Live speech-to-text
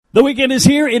The weekend is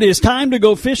here. It is time to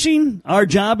go fishing. Our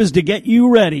job is to get you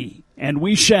ready, and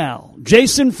we shall.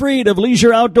 Jason Freed of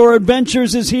Leisure Outdoor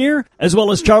Adventures is here, as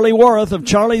well as Charlie Wareth of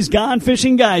Charlie's Gone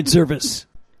Fishing Guide Service.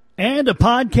 And a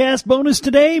podcast bonus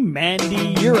today,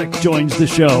 Mandy Urich joins the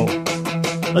show.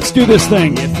 Let's do this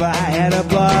thing. If I had a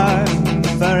bar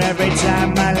for every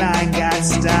time my line got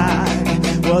stuck,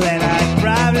 well then I'd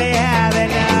probably have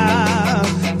enough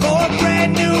for a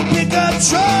brand new pickup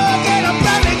truck, and I'm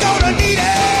probably gonna need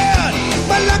it.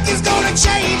 My luck is gonna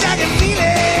change, I can feel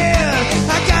it.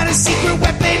 I got a secret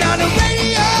weapon on the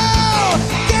radio.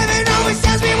 Kevin always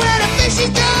tells me where the fishes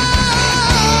go.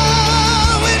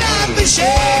 When I'm fishing,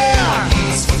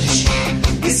 it's fishing.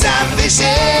 Yes, I'm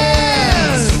fishing.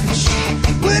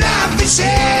 When I'm fishing,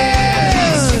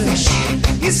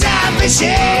 yes, I'm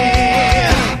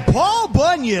fishing. Paul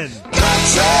Bunyan.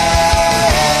 Country.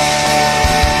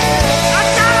 I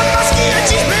got a muskie and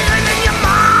she's bigger than your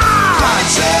mom.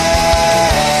 Country.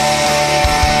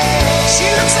 She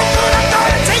looks so good, I'm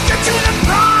gonna take her to the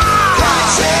prom.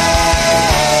 Country.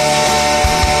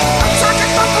 I'm talking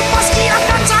about the muskie, I'm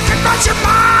not talking about your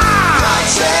mom.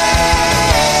 Country.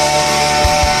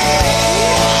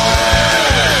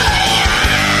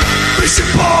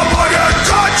 Fishing Paul Bunyan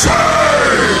Country.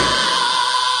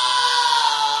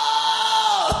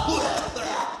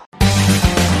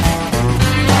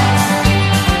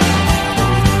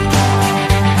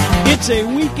 It's a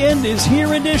Weekend is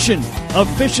Here edition of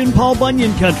Fishin' Paul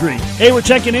Bunyan Country. Hey, we're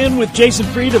checking in with Jason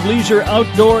Freed of Leisure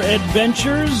Outdoor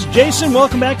Adventures. Jason,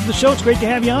 welcome back to the show. It's great to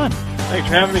have you on. Thanks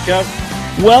for having me,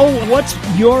 Kev. Well, what's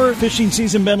your fishing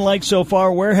season been like so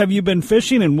far? Where have you been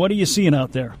fishing, and what are you seeing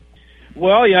out there?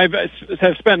 Well, yeah,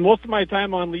 I've spent most of my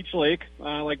time on Leech Lake,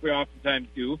 like we oftentimes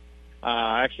do.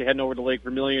 Actually heading over to Lake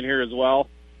Vermilion here as well.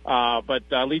 But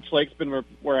Leech Lake's been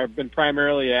where I've been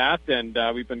primarily at, and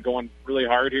we've been going really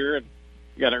hard here. And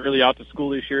we got early out to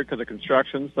school this year because of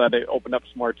construction, so that opened up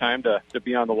some more time to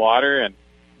be on the water.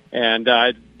 And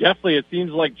definitely it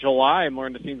seems like July more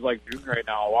than it seems like June right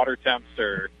now. Water temps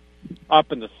are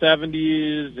up in the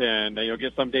 70s, and you'll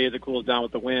get some days it cools down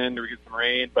with the wind or we get some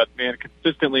rain. But, man,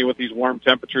 consistently with these warm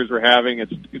temperatures we're having,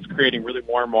 it's creating really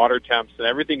warm water temps, and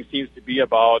everything seems to be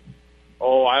about,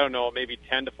 I don't know, maybe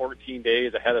 10 to 14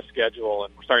 days ahead of schedule.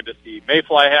 And we're starting to see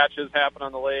mayfly hatches happen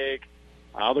on the lake,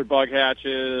 other bug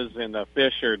hatches, and the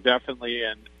fish are definitely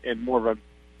in more of a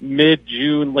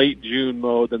mid-June, late June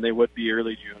mode than they would be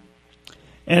early June.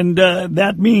 And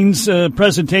that means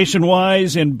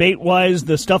presentation-wise and bait-wise,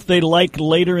 the stuff they like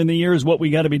later in the year is what we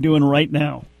got to be doing right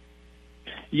now.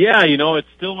 Yeah, it's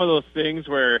still one of those things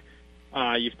where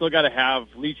you still got to have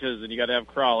leeches and you got to have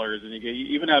crawlers and you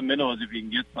even have minnows if you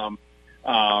can get some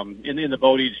in the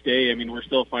boat each day. I mean, we're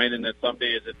still finding that some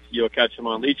days you'll catch them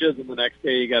on leeches, and the next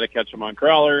day you got to catch them on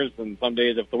crawlers. And some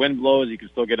days, if the wind blows, you can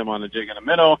still get them on a jig and a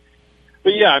minnow.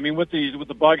 But yeah, I mean, with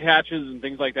the bug hatches and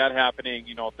things like that happening,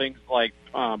 things like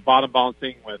bottom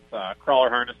bouncing with crawler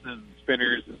harnesses and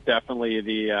spinners is definitely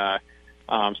the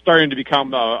starting to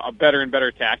become a better and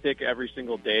better tactic every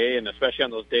single day, and especially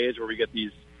on those days where we get these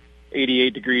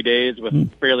 88-degree days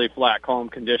with fairly flat, calm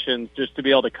conditions, just to be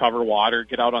able to cover water,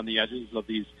 get out on the edges of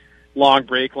these long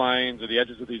break lines or the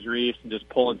edges of these reefs and just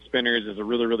pulling spinners is a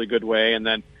really, really good way. And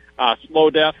then slow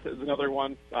depth is another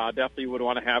one. Definitely would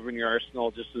want to have in your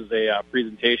arsenal just as a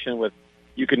presentation with,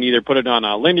 you can either put it on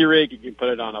a Lindy rig, you can put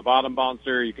it on a bottom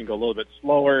bouncer, you can go a little bit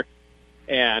slower,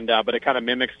 and but it kind of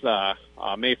mimics a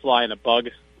mayfly and a bug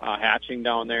hatching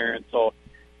down there. And so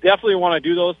definitely want to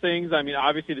do those things. I mean,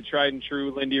 obviously the tried and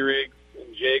true Lindy rigs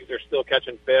and jigs are still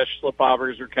catching fish. Slip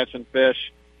bobbers are catching fish,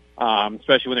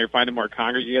 especially when they're finding more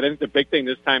congregate. I think the big thing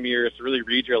this time of year is to really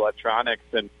read your electronics.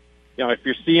 And, if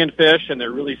you're seeing fish and they're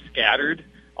really scattered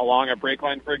along a break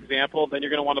line, for example, then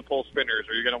you're going to want to pull spinners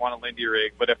or you're going to want a Lindy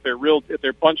rig. But if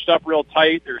they're bunched up real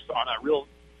tight, they're on a real,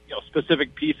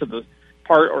 specific piece of the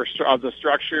part or of the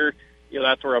structure,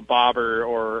 that's where a bobber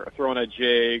or throwing a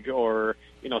jig or,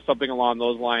 something along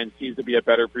those lines seems to be a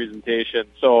better presentation.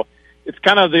 So it's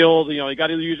kind of the old, you got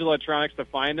to use electronics to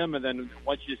find them. And then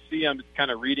once you see them, it's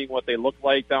kind of reading what they look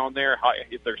like down there,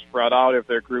 if they're spread out, if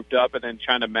they're grouped up, and then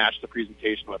trying to match the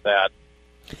presentation with that.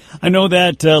 I know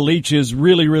that leech is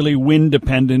really, really wind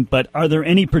dependent, but are there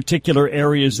any particular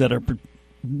areas that are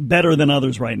better than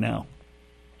others right now?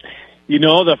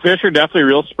 The fish are definitely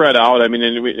real spread out. I mean,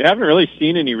 and we haven't really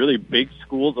seen any really big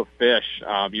schools of fish.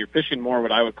 You're fishing more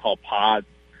what I would call pods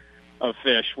of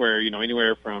fish where,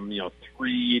 anywhere from,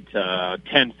 3 to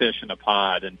 10 fish in a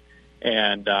pod.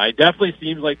 And it definitely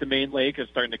seems like the main lake is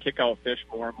starting to kick out fish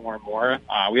more and more and more.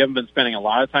 We haven't been spending a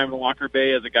lot of time in Walker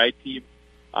Bay as a guide team.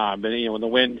 But, when the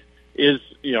wind is,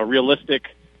 realistic,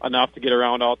 enough to get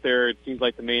around out there. It seems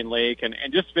like the main lake, and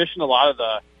just fishing a lot of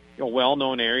the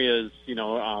well-known areas.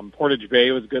 Portage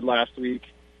Bay was good last week.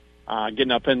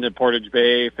 Getting up into Portage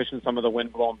Bay, fishing some of the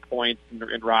wind-blown points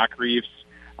and rock reefs.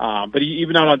 But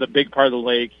even out on the big part of the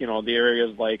lake, the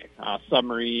areas like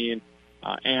Submarine,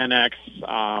 Annex,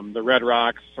 the Red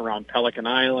Rocks around Pelican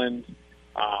Island,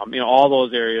 all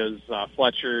those areas,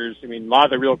 Fletcher's. I mean, a lot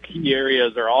of the real key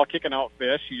areas are all kicking out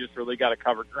fish. You just really got to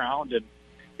cover ground. And,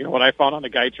 what I found on the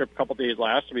guide trip a couple days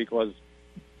last week was,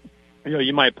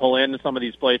 you might pull into some of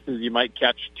these places, you might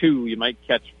catch 2, you might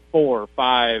catch 4 or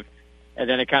 5, and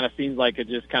then it kind of seems like it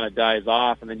just kind of dies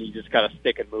off, and then you just got to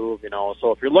stick and move,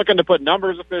 So if you're looking to put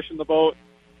numbers of fish in the boat,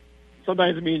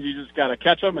 sometimes it means you just got to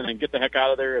catch them and then get the heck out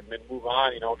of there and then move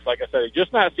on, Because like I said, you're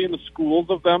just not seeing the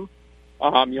schools of them,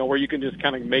 where you can just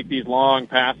kind of make these long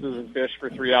passes and fish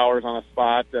for 3 hours on a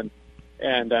spot.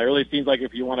 And it really seems like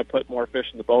if you want to put more fish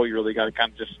in the boat, you really got to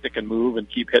kind of just stick and move and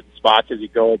keep hitting spots as you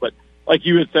go. But like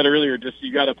you had said earlier,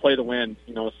 you got to play the wind,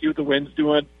 see what the wind's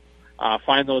doing,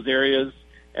 find those areas,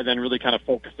 and then really kind of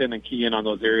focus in and key in on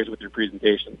those areas with your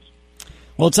presentations.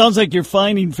 Well, it sounds like you're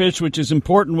finding fish, which is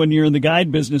important when you're in the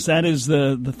guide business. That is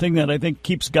the thing that I think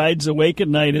keeps guides awake at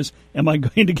night is, am I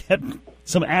going to get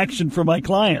some action for my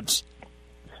clients?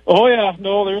 Oh, yeah.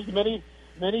 No, there's many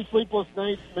sleepless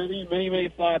nights,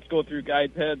 many thoughts go through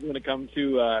guides' heads when it comes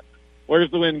to where's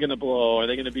the wind going to blow? Are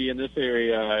they going to be in this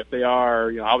area? If they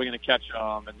are, how are we going to catch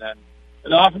them? And then it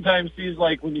oftentimes seems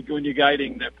like when you're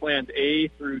guiding that plans A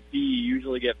through D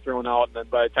usually get thrown out, and then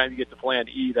by the time you get to plan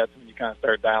E, that's when you kind of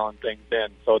start dialing things in.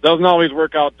 So it doesn't always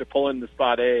work out to pull into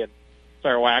spot A and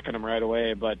start whacking them right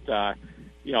away. But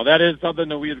that is something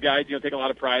that we as guides take a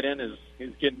lot of pride in is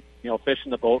getting fish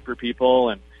in the boat for people.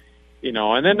 And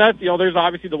then that's, there's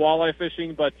obviously the walleye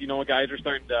fishing, but, guys are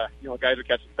starting to, guys are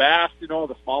catching bass,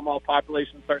 the smallmouth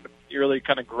population is starting to really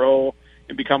kind of grow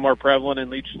and become more prevalent in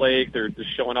Leech Lake. They're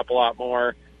just showing up a lot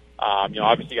more.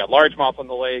 Obviously you got largemouth on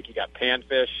the lake, you got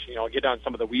panfish, get down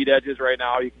some of the weed edges right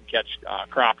now. You can catch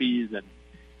crappies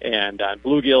and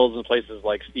bluegills in places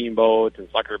like Steamboat and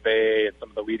Sucker Bay and some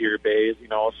of the weedier bays,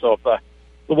 So if the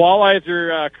walleyes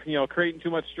are, creating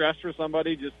too much stress for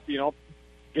somebody, just,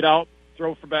 get out,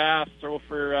 throw for bass, throw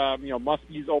for,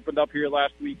 muskies opened up here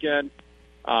last weekend.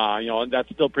 And that's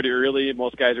still pretty early.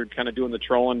 Most guys are kind of doing the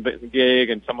trolling gig,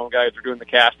 and some of the guys are doing the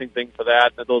casting thing for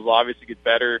that. And those will obviously get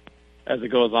better as it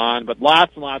goes on. But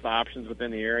lots and lots of options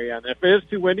within the area. And if it is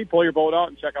too windy, pull your boat out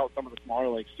and check out some of the smaller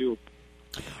lakes too.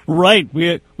 Right.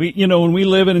 We when we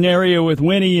live in an area with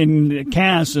Winnie and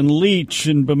Cass and Leech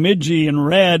and Bemidji and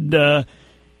Red,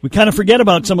 we kind of forget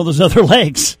about some of those other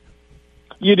lakes.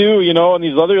 You do, and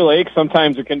these other lakes,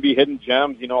 sometimes it can be hidden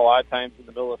gems. A lot of times in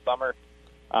the middle of summer,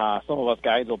 some of us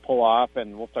guys will pull off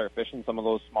and we'll start fishing some of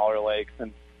those smaller lakes.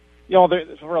 And,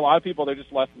 for a lot of people, they're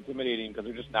just less intimidating because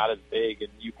they're just not as big, and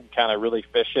you can kind of really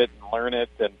fish it and learn it.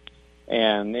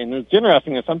 And it's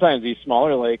interesting that sometimes these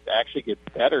smaller lakes actually get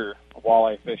better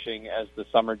walleye fishing as the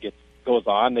summer goes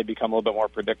on. They become a little bit more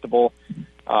predictable.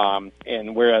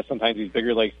 And whereas sometimes these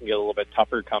bigger lakes can get a little bit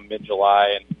tougher come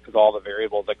mid-July, and because all the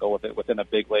variables that go with it within a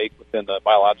big lake, within the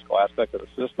biological aspect of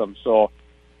the system. So,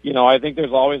 I think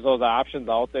there's always those options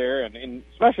out there, and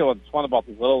especially what's fun about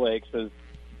these little lakes is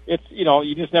it's,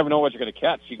 you just never know what you're going to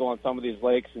catch. You go on some of these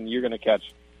lakes and you're going to catch,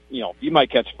 you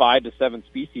might catch 5 to 7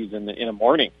 species in a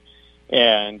morning.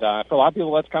 And for a lot of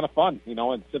people, that's kind of fun,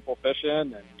 and simple fishing.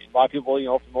 And a lot of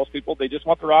people, for most people, they just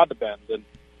want the rod to bend.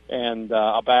 And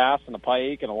a bass and a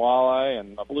pike and a walleye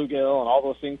and a bluegill and all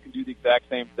those things can do the exact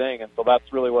same thing. And so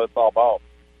that's really what it's all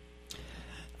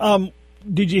about.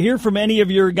 Did you hear from any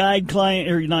of your guide client,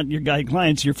 or not your guide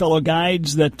clients, your fellow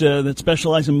guides that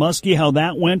specialize in muskie, how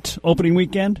that went opening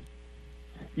weekend?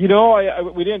 We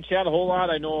didn't chat a whole lot.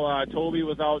 I know Toby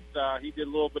was out. He did a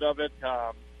little bit of it.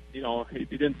 It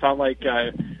didn't sound like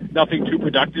nothing too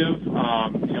productive.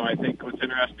 I think what's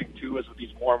interesting, too, is with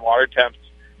these warm water temps,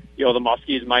 the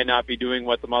muskies might not be doing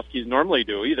what the muskies normally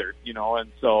do either,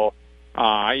 and so,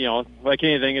 like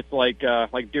anything, it's like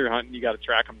deer hunting. You got to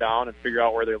track them down and figure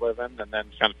out where they're living, and then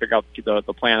kind of figure out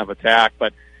the plan of attack.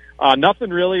 But nothing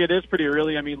really. It is pretty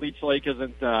early. I mean, Leech Lake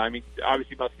isn't.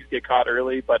 Obviously muskies get caught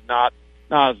early, but not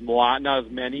as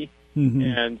many. Mm-hmm.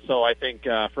 And so I think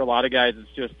for a lot of guys,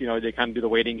 it's just they kind of do the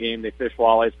waiting game. They fish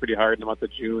walleyes pretty hard in the month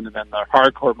of June, and then the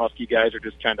hardcore muskie guys are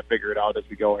just trying to figure it out as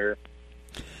we go here.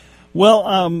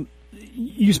 Well,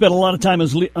 you spent a lot of time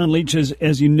on Leech,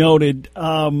 as you noted.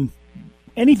 As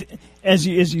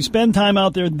you spend time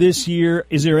out there this year,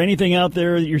 is there anything out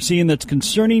there that you're seeing that's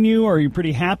concerning you, or are you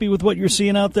pretty happy with what you're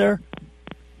seeing out there?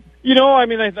 I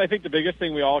mean, I think the biggest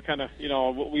thing we all kind of,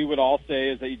 what we would all say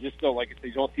is that you just don't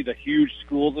you don't see the huge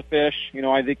schools of fish.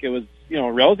 I think it was,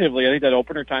 relatively, I think that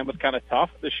opener time was kind of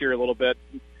tough this year a little bit.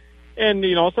 And,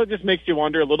 so it just makes you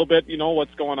wonder a little bit,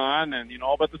 what's going on. And,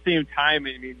 but at the same time,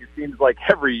 I mean, it seems like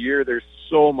every year there's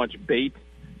so much bait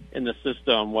in the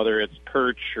system, whether it's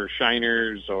perch or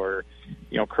shiners or,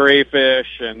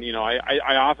 crayfish. And,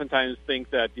 I oftentimes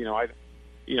think that,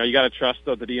 you got to trust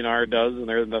what the DNR does, and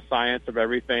they're the science of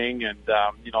everything. And,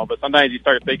 but sometimes you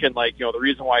start thinking the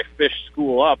reason why fish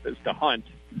school up is to hunt.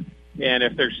 And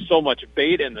if there's so much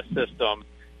bait in the system,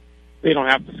 they don't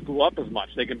have to school up as much.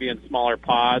 They can be in smaller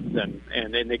pods,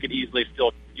 and then they can easily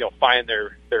still, find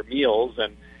their meals.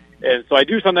 And so I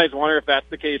do sometimes wonder if that's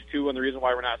the case too. And the reason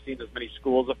why we're not seeing as many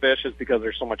schools of fish is because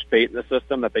there's so much bait in the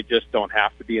system that they just don't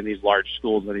have to be in these large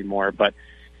schools anymore. But,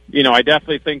 I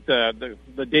definitely think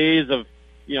the days of,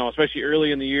 especially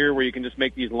early in the year where you can just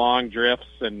make these long drifts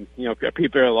and,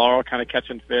 people are all kind of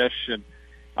catching fish. And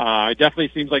it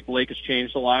definitely seems like the lake has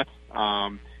changed a lot.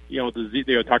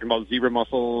 They were talking about zebra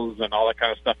mussels and all that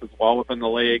kind of stuff as well within the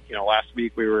lake. Last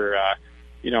week we were,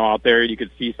 out there, you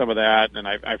could see some of that. And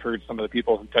I've heard some of the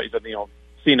people who tell you that,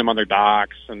 seeing them on their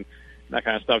docks and that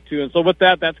kind of stuff too. And so with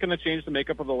that, that's going to change the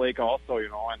makeup of the lake also,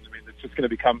 and I mean, it's just going to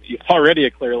become, it's already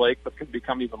a clear lake, but it's going to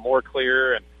become even more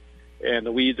clear. And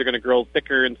the weeds are going to grow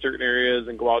thicker in certain areas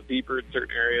and go out deeper in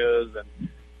certain areas. And,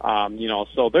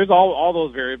 so there's all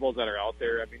those variables that are out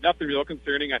there. I mean, nothing real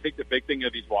concerning. I think the big thing are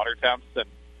these water temps. And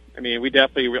I mean, we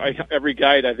definitely, every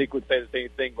guide I think would say the same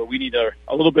thing, but we need a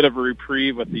little bit of a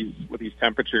reprieve with these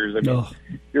temperatures. I mean,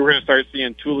 you're going to start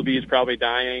seeing tulipies probably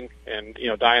dying and,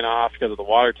 dying off because of the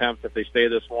water temps if they stay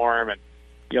this warm. And,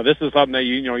 this is something that,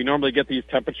 you normally get these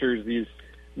temperatures, these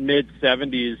mid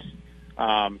 70s,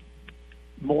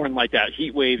 more in like that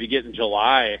heat wave you get in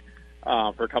July,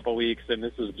 for a couple of weeks. And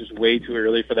this is just way too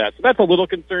early for that. So that's a little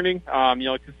concerning,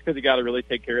 just because you got to really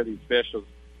take care of these fish.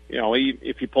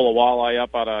 If you pull a walleye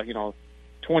up out of,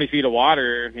 20 feet of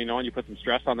water, and you put some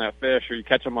stress on that fish, or you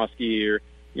catch a muskie, or,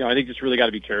 I think just really got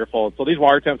to be careful. So these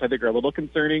water temps, I think, are a little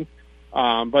concerning.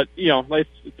 But,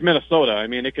 it's Minnesota. I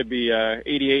mean, it could be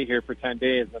 88 here for 10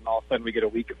 days, and all of a sudden we get a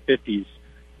week of 50s,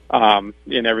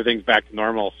 and everything's back to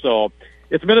normal. So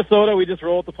it's Minnesota. We just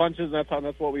roll with the punches, and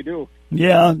that's what we do.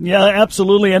 Yeah,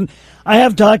 absolutely. And I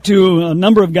have talked to a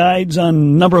number of guides on a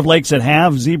number of lakes that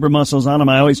have zebra mussels on them.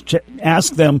 I always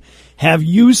ask them, have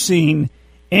you seen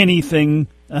anything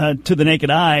to the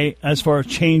naked eye as far as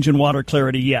change in water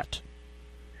clarity yet?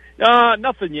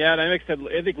 Nothing yet. I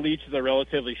think Leech is a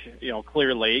relatively,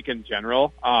 clear lake in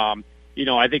general. I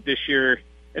think this year,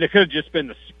 and it could have just been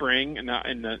the spring and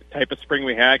the type of spring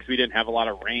we had because we didn't have a lot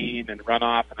of rain and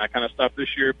runoff and that kind of stuff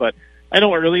this year. But I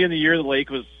know early in the year the lake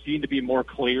was seen to be more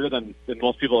clear than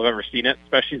most people have ever seen it,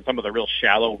 especially in some of the real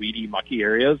shallow, weedy, mucky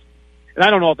areas. And I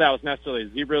don't know if that was necessarily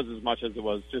zebras as much as it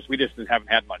was just we just haven't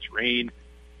had much rain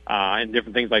and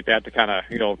different things like that to kind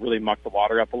of really muck the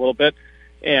water up a little bit.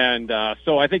 And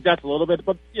so I think that's a little bit,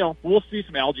 but we'll see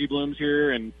some algae blooms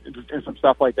here and some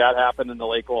stuff like that happen, and the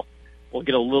lake will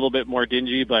get a little bit more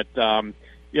dingy. But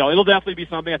it'll definitely be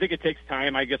something. I think it takes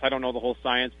time. I guess I don't know the whole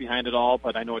science behind it all,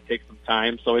 but I know it takes some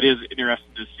time. So it is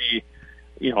interesting to see,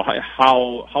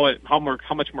 how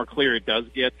much more clear it does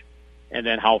get, and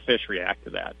then how fish react to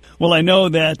that. Well, I know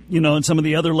that, in some of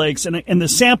the other lakes, and the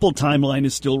sample timeline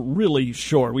is still really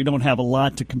short. We don't have a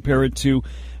lot to compare it to,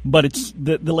 but it's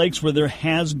the lakes where there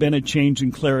has been a change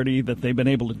in clarity that they've been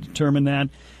able to determine that.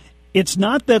 It's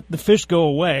not that the fish go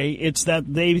away, it's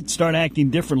that they start acting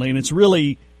differently, and it's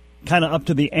really kind of up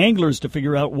to the anglers to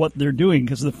figure out what they're doing,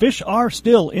 because the fish are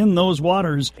still in those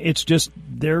waters. It's just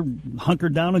they're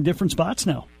hunkered down in different spots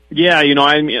now. Yeah, I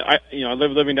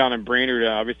live living down in Brainerd.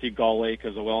 Obviously, Gull Lake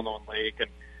is a well-known lake, and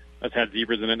it's had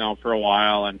zebras in it now for a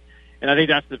while. And I think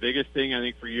that's the biggest thing. I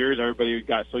think for years everybody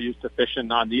got so used to fishing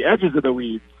on the edges of the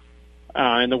weeds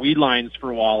and the weed lines for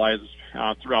walleyes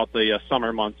throughout the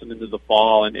summer months and into the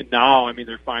fall. And now, I mean,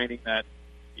 they're finding that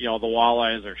the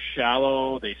walleyes are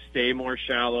shallow. They stay more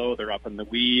shallow. They're up in the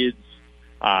weeds.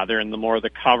 They're in the more of the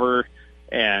cover.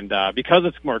 And because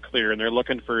it's more clear, and they're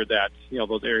looking for that,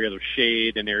 those areas of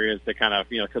shade and areas that kind of,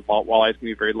 because walleyes can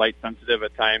be very light sensitive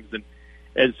at times.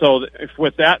 And so if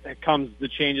with that comes the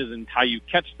changes in how you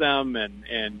catch them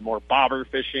and more bobber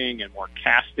fishing and more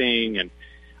casting and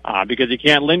because you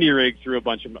can't lindy rig through a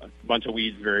bunch of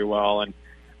weeds very well. And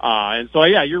so,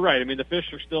 yeah, you're right. I mean, the fish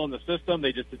are still in the system.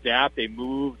 They just adapt. They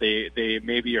move. They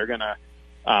maybe are going to,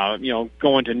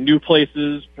 go into new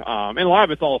places. And a lot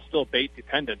of it's all still bait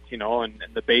dependent, and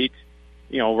the bait,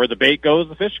 where the bait goes,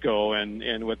 the fish go.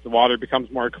 And with the water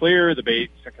becomes more clear, the bait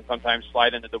can sometimes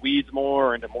slide into the weeds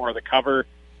more, into more of the cover.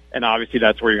 and obviously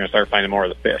that's where you're going to start finding more of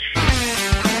the fish.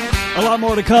 A lot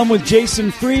more to come with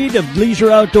Jason Fried of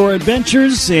Leisure Outdoor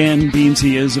Adventures, and Beans,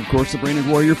 he is, of course, the Brainerd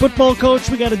Warrior football coach.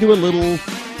 We got to do a little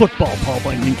football, Paul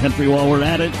Bunyan Country, while we're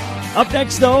at it. Up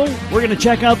next, though, we're going to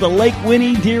check out the Lake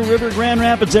Winnie, Deer River, Grand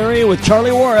Rapids area with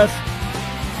Charlie Warath.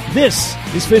 This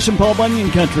is Fishin' Paul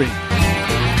Bunyan Country.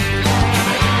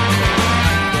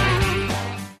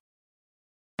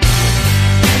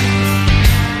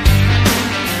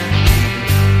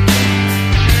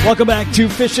 Welcome back to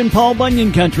Fishin' Paul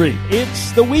Bunyan Country.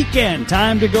 It's the weekend,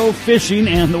 time to go fishing,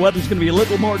 and the weather's going to be a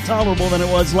little more tolerable than it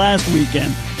was last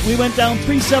weekend. We went down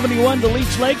 371 to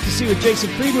Leech Lake to see what Jason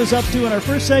Fried was up to in our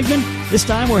first segment. This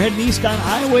time we're heading east on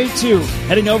Highway 2,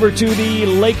 heading over to the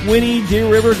Lake Winnie, Deer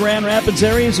River, Grand Rapids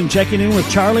areas and checking in with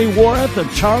Charlie Warath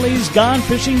of Charlie's Gone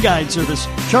Fishing Guide Service.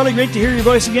 Charlie, great to hear your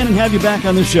voice again and have you back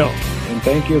on the show. And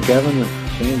thank you, Kevin.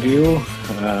 Same to you.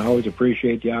 I always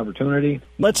appreciate the opportunity.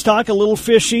 Let's talk a little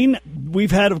fishing.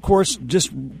 We've had, of course, just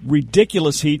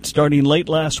ridiculous heat starting late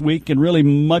last week and really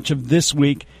much of this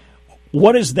week.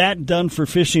 What has that done for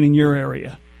fishing in your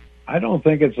area? I don't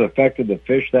think it's affected the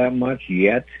fish that much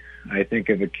yet. I think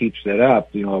if it keeps it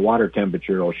up, the water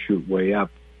temperature will shoot way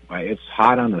up. It's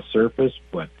hot on the surface,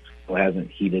 but it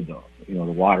hasn't heated the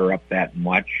water up that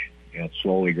much. It's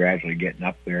slowly, gradually getting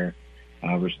up there.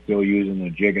 We're still using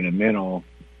the jig and a minnow,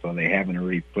 so they haven't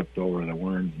really flipped over the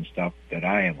worms and stuff that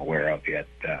I am aware of yet.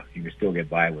 You can still get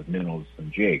by with minnows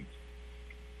and jigs.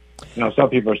 Some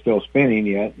people are still spinning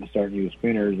yet and starting to use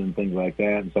spinners and things like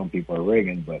that, and some people are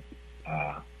rigging, but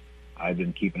I've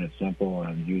been keeping it simple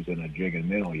and using a jig and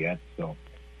minnow yet,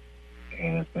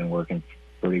 and it's been working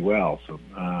pretty well. So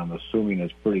I'm assuming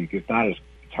it's pretty good. It's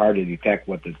hard to detect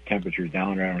what the temperature is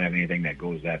down there. I don't have anything that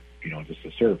goes that, just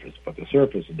the surface, but the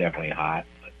surface is definitely hot,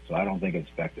 so I don't think it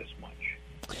affects us much.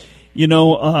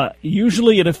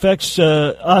 Usually it affects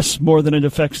us more than it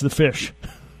affects the fish.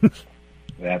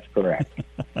 That's correct.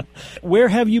 Where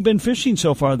have you been fishing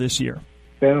so far this year?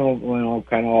 Been,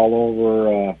 kind of all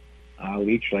over.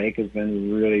 Leech Lake has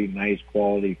been really nice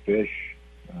quality fish.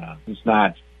 It's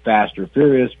not fast or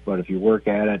furious, but if you work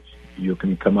at it, you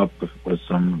can come up with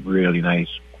some really nice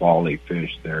quality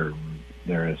fish. Their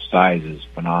size is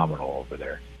phenomenal over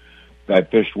there. I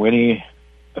fished Winnie.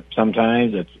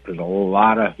 Sometimes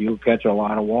you'll catch a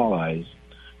lot of walleyes.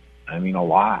 I mean, a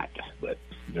lot, but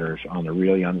they're on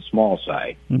the small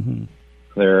side. Mm-hmm.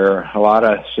 There are a lot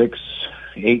of 6,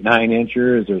 8, 9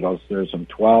 inchers. There's some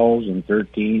 12s and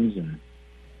 13s, and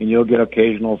you'll get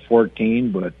occasional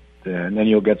 14, but and then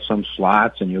you'll get some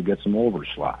slots and you'll get some over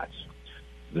slots.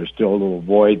 There's still a little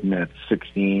void in that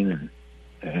 16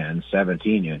 and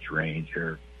 17 inch range.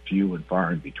 They're few and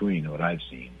far in between what I've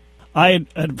seen. I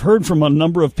had heard from a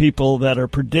number of people that are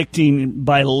predicting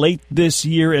by late this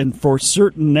year and for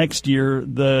certain next year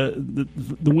the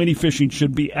Winnie fishing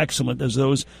should be excellent as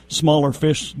those smaller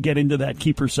fish get into that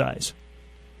keeper size.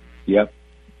 Yep.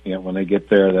 Yeah, when they get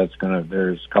there,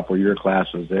 there's a couple of year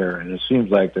classes there, and it seems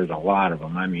like there's a lot of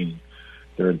them. I mean,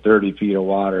 they're in 30 feet of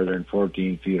water, they're in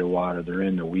 14 feet of water, they're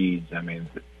in the weeds. I mean,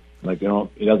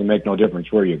 it doesn't make no difference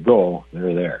where you go,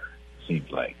 they're there, it seems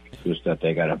like. It's just that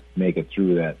they got to make it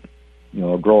through that.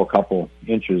 Grow a couple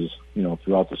inches,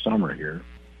 throughout the summer here.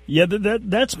 Yeah,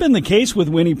 that's been the case with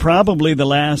Winnie probably the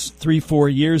last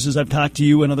 3-4 years as I've talked to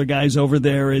you and other guys over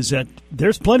there, is that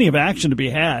there's plenty of action to be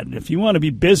had. If you want to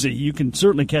be busy, you can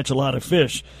certainly catch a lot of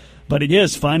fish. But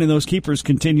finding those keepers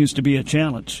continues to be a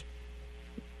challenge.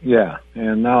 Yeah,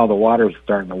 and now the water's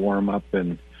starting to warm up,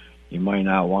 and you might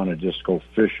not want to just go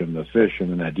fishing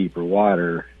in that deeper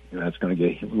water. That's going to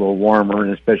get a little warmer,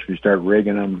 and especially if you start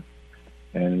rigging them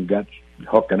and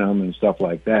hooking them and stuff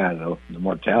like that, the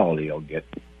mortality will get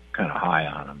kind of high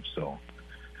on them. So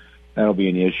that'll be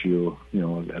an issue,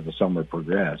 as the summer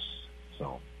progresses.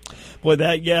 So, boy,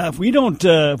 if we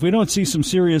don't see some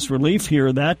serious relief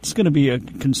here, that's going to be a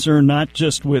concern not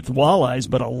just with walleyes,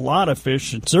 but a lot of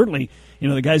fish, and certainly,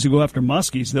 the guys who go after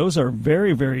muskies. Those are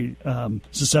very, very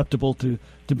susceptible to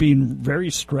being very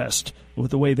stressed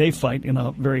with the way they fight in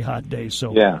a very hot day.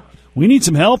 So, yeah, we need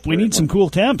some help. We need some cool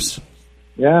temps.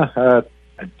 Yeah,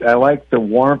 I like the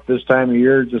warmth this time of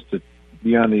year, just to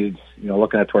be on the,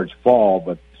 looking at towards fall,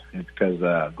 but it's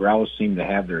because grouse seem to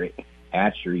have their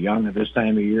hatch or young at this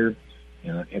time of year.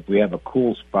 If we have a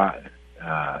cool spell,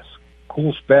 a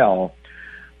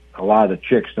lot of the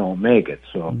chicks don't make it,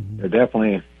 so there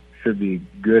definitely should be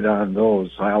good on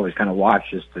those. I always kind of watch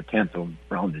just the 10th of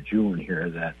around to June here,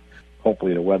 that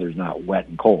hopefully the weather's not wet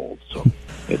and cold, so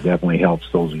it definitely helps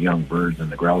those young birds on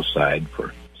the grouse side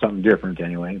for something different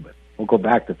anyway, but we'll go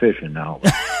back to fishing now.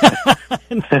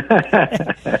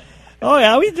 Oh,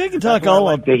 yeah, we can talk all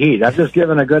like the heat. I'm just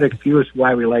giving a good excuse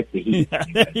why we like the heat. Yeah,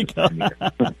 there you go.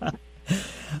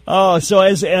 Oh, so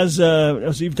as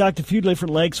you've talked to a few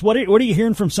different lakes, what are you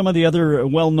hearing from some of the other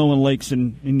well-known lakes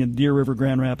in the Deer River,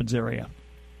 Grand Rapids area?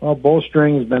 Well,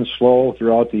 bowstring has been slow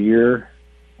throughout the year.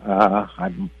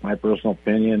 My personal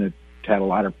opinion, it had a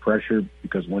lot of pressure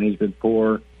because Winnie's been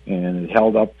poor, and it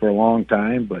held up for a long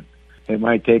time, but it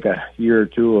might take a year or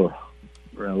two of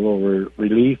a little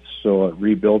relief, so it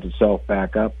rebuilds itself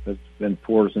back up. It's been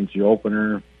poor since the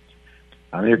opener.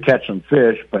 I mean, you're catching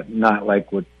fish, but not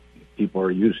like what people are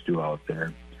used to out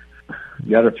there. You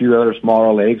got a few other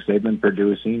smaller lakes. They've been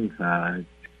producing.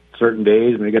 Certain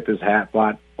days when you get this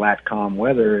flat, calm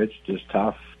weather, it's just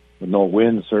tough with no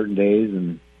wind certain days,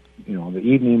 and the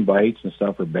evening bites and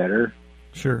stuff are better.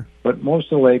 Sure. But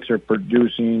most of the lakes are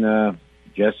producing.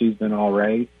 Jesse's been all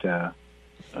right.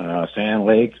 Sand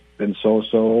Lake's been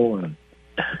so-so, and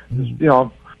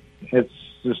it's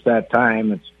just that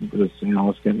time. It's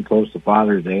getting close to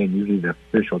Father's Day, and usually the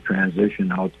fish will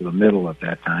transition out to the middle at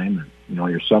that time, and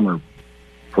your summer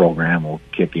program will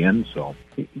kick in. So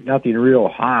nothing real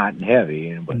hot and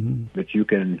heavy, but you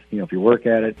can, if you work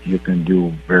at it, you can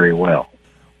do very well.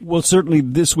 Well, certainly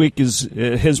this week is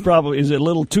a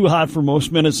little too hot for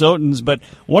most Minnesotans, but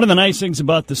one of the nice things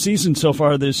about the season so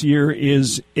far this year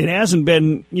is it hasn't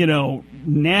been,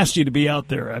 nasty to be out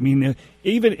there. I mean,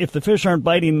 even if the fish aren't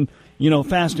biting,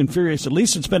 fast and furious, at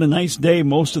least it's been a nice day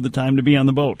most of the time to be on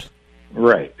the boat.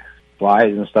 Right.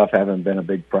 Flies and stuff haven't been a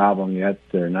big problem yet.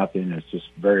 They're nothing. It's just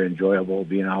very enjoyable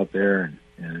being out there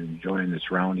and enjoying the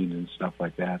surroundings and stuff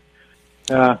like that.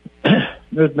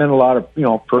 There's been a lot of,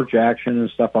 perch action and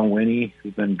stuff on Winnie.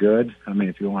 It's been good. I mean,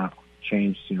 if you want to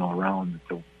change, around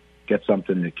to get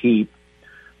something to keep,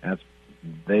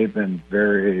 they've been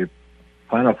very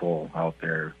plentiful out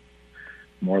there,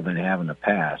 more than they have in the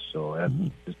past. So that's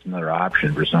just another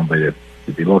option for somebody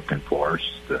to be looking for.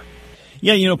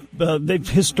 Yeah, they've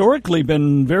historically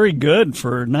been very good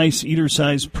for nice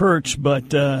eater-sized perch,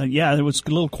 but, it was a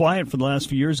little quiet for the last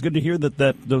few years. Good to hear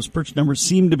that those perch numbers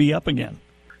seem to be up again.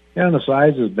 Yeah, and the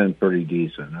size has been pretty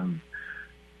decent.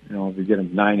 If you get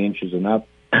them 9 inches and up,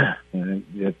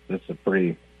 it's a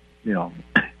pretty, you'll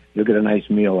get a nice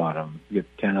meal out of them. You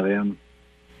get 10 of them,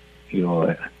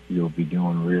 you'll be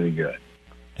doing really good.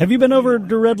 Have you been over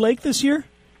to Red Lake this year?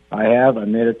 I have. I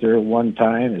made it there one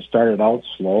time. It started out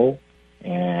slow,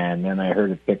 and then I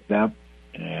heard it picked up,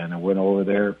 and I went over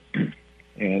there.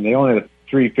 And they only have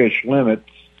 3 fish limits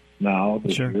now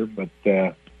this year, but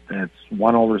it's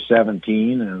 1 over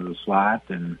 17 in the slot,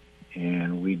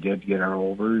 and we did get our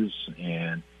overs,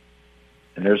 and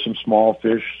there's some small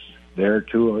fish there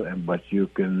too, but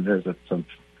there's some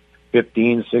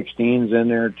 15s, 16s in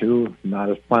there too, not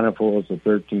as plentiful as the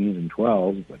 13s and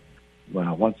 12s, but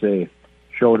once they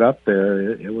showed up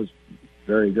there, it was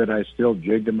very good. I still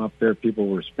jigged them up there. People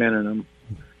were spinning them.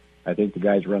 I think the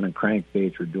guys running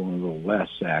crankbaits were doing a little less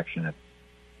action.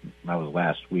 That was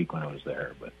last week when I was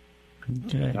there, but.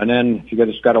 Okay. And then you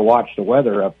just got to watch the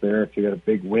weather up there. If you got a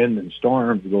big wind and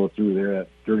storms to go through there, that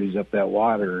dirties up that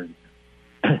water.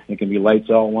 And it can be lights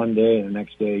out one day, and the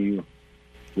next day you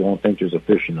won't think there's a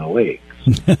fish in the lake.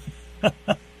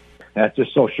 That's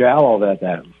just so shallow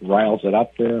that riles it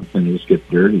up there, and you just get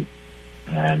dirty.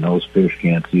 And those fish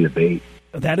can't see the bait.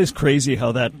 That is crazy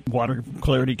how that water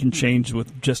clarity can change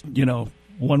with just,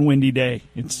 one windy day.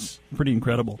 It's pretty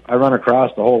incredible. I run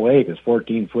across the whole lake. It's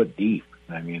 14 foot deep.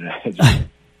 I mean,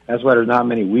 that's why there's not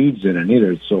many weeds in it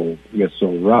either. It gets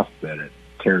so rough that it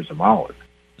tears them out.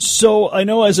 So I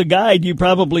know as a guide, you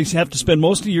probably have to spend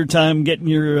most of your time getting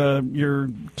your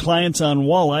clients on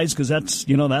walleyes because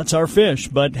that's our fish.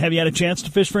 But have you had a chance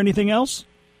to fish for anything else?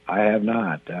 I have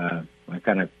not.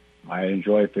 I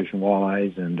enjoy fishing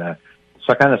walleyes, and so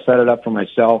I kind of set it up for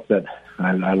myself that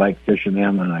I like fishing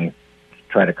them, and I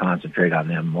try to concentrate on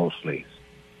them mostly.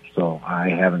 So I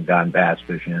haven't gone bass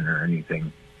fishing or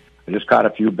anything. I just caught a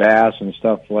few bass and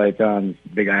stuff like on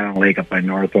Big Island Lake up by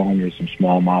Northholm. There's some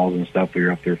smallmouths and stuff. When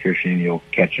you're up there fishing, you'll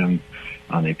catch them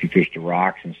if you fish the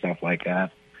rocks and stuff like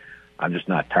that. I'm just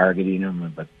not targeting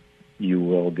them, but you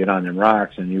will get on them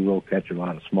rocks and you will catch a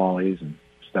lot of smallies and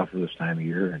stuff for this time of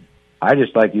year. And I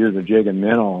just like to use a jig and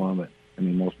minnow. But I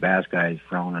mean, most bass guys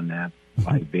frown on that.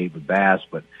 I bait with bass,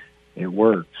 but it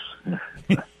works.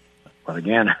 But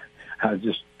again, I was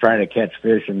just trying to catch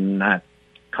fish and not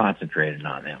concentrating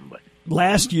on them. But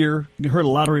last year, you heard a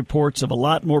lot of reports of a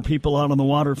lot more people out on the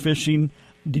water fishing.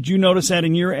 Did you notice that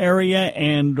in your area?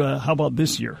 And how about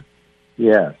this year?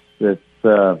 Yes,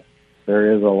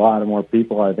 there is a lot of more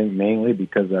people. I think mainly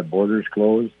because that border's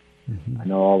closed. Mm-hmm. I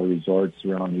know all the resorts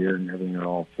around here and everything are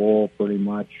all full pretty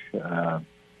much.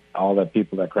 all the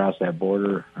people that cross that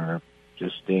border are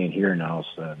just staying here now.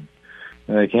 So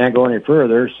they can't go any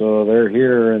further, so they're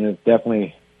here, and it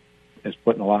definitely is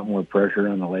putting a lot more pressure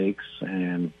on the lakes,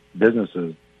 and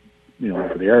businesses,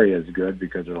 for the area is good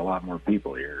because there's a lot more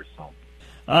people here. So,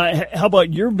 how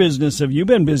about your business? Have you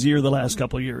been busier the last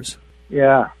couple of years?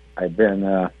 Yeah, I've been.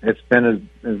 It's been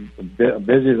as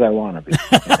busy as I want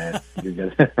to be.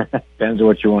 Depends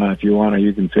what you want. If you want to,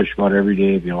 you can fish about every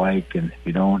day if you like, and if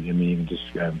you don't, you can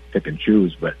just pick and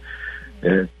choose. But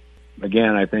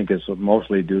again, I think it's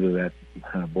mostly due to that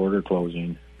border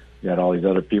closing. You got all these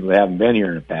other people that haven't been here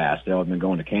in the past. They've been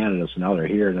going to Canada, so now they're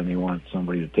here. Then they want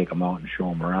somebody to take them out and show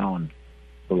them around,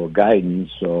 a little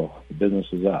guidance. So the business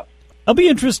is up. I'll be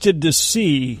interested to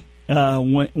see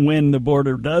when the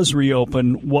border does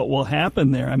reopen, what will happen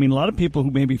there. I mean, a lot of people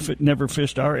who maybe never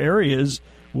fished our areas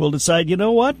will decide, you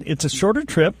know what, it's a shorter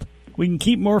trip. We can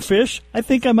keep more fish. I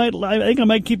think I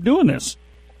might keep doing this.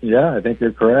 Yeah, I think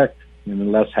you're correct.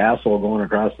 Less hassle going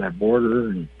across that border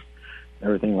and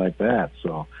everything like that.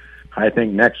 So I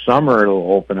think next summer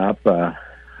it'll open up.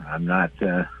 I'm not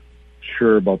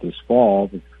sure about this fall.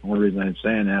 The only reason I'm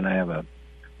saying that, I have a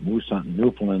moose hunt in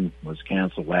Newfoundland was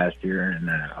canceled last year, and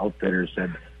the outfitter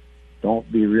said,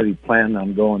 don't be really planning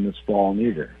on going this fall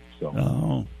neither.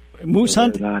 So, moose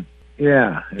hunt? In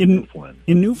Newfoundland.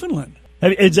 In Newfoundland?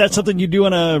 Is that something you do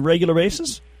on a regular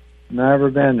basis?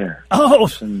 Never been there. Oh,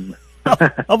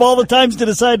 of all the times to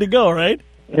decide to go, right?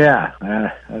 Yeah,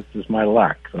 that's just my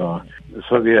luck. So this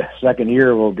will be the second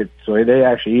year we'll get. So they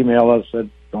actually emailed us,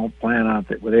 said don't plan on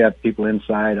it. Well, they have people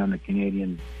inside on the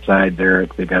Canadian side there.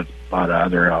 They got a lot of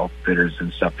other outfitters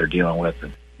and stuff they're dealing with,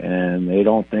 and they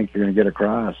don't think you're going to get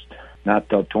across. Not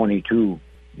till 22.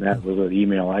 That was an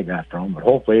email I got from them. But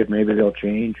hopefully, maybe they'll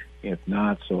change. If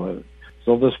not, so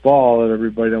this fall,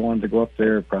 everybody that wanted to go up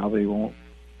there probably won't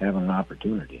have an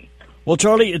opportunity. Well,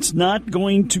 Charlie, it's not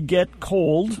going to get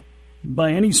cold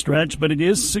by any stretch, but it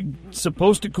is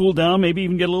supposed to cool down, maybe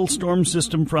even get a little storm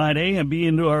system Friday and be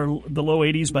into the low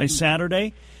 80s by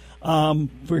Saturday.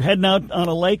 If we're heading out on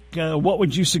a lake, what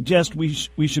would you suggest we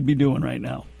should be doing right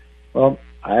now? Well,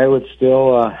 I would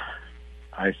still,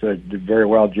 I said did very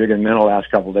well jigging minnow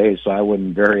last couple of days, so I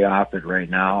wouldn't vary off it right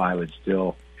now. I would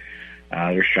still,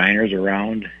 there's shiners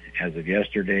around as of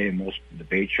yesterday, most of the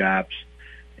bait shops,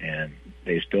 and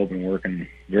they've still been working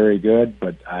very good,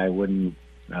 but I wouldn't,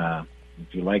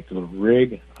 if you like the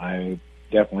rig, I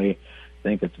definitely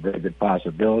think it's a very good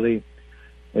possibility.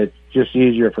 It's just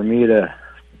easier for me to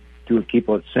keep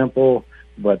it simple,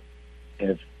 but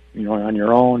if on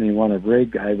your own and you want a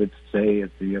rig, I would say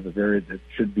if you have it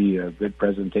should be a good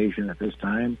presentation at this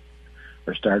time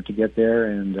or start to get there.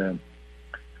 And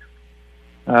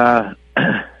and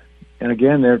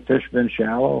again, their fish have been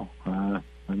shallow.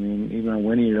 Even on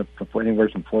Winnie, anywhere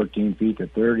from 14 feet to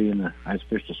 30, and I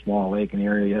fished a small lake in the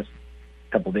area a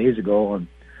couple days ago,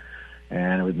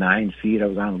 and it was 9 feet. I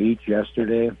was on Leech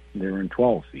yesterday. They were in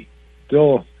 12 feet.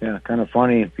 Still, kind of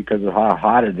funny because of how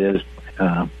hot it is.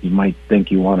 You might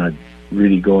think you want to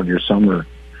really go into your summer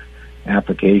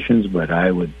applications, but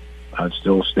I'd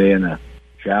still stay in a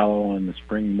shallow and the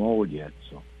spring mode yet.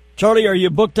 So, Charlie, are you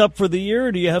booked up for the year,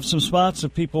 or do you have some spots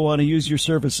if people want to use your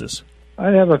services?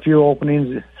 I have a few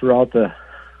openings throughout the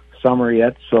summer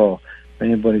yet, so if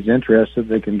anybody's interested,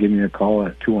 they can give me a call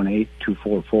at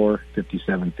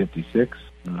 218-244-5756.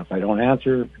 If I don't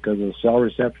answer because of cell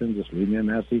reception, just leave me a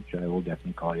message. I will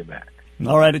definitely call you back.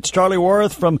 All right, it's Charlie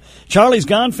Warth from Charlie's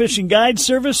Gone Fishing Guide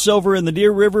Service over in the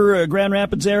Deer River, Grand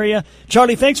Rapids area.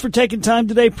 Charlie, thanks for taking time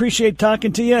today. Appreciate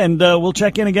talking to you, and we'll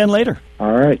check in again later.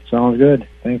 All right, sounds good.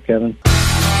 Thanks, Kevin.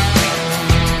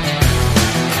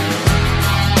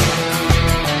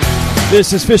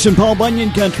 This is Fishin' Paul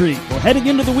Bunyan Country. We're heading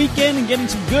into the weekend and getting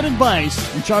some good advice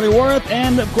from Charlie Warth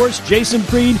and, of course, Jason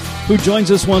Freed, who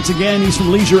joins us once again. He's from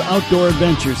Leisure Outdoor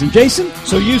Adventures. And, Jason,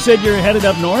 so you said you're headed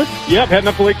up north? Yep, heading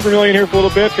up to Lake Vermilion here for a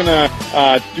little bit. Gonna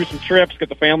do some trips, get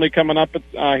the family coming up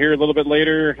here a little bit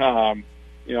later.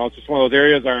 It's just one of those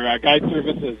areas. Our guide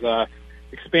service is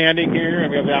expanding here,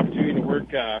 and we have the opportunity to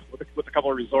work with a couple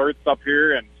of resorts up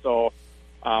here. And so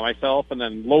myself and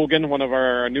then Logan, one of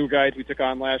our new guides we took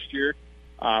on last year,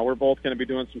 we're both going to be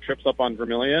doing some trips up on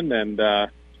Vermilion and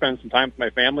spend some time with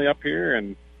my family up here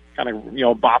and kind of,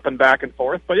 bopping back and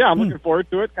forth. But, yeah, I'm looking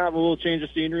forward to it, kind of a little change of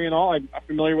scenery and all. I'm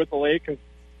familiar with the lake. I've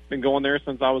been going there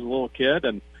since I was a little kid,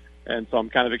 and so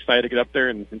I'm kind of excited to get up there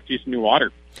and see some new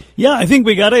water. Yeah, I think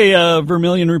we got a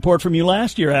Vermilion report from you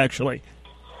last year, actually.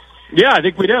 Yeah, I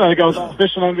think we did. I think I was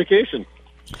fishing on vacation.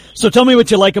 So tell me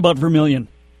what you like about Vermilion.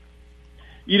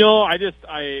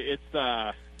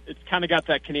 It's kind of got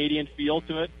that Canadian feel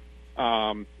to it.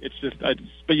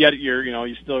 But yet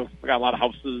you still got a lot of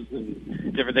houses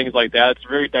and different things like that. It's a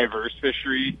very diverse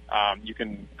fishery. You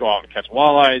can go out and catch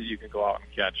walleyes. You can go out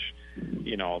and catch,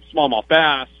 smallmouth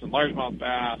bass and largemouth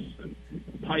bass and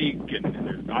pike, and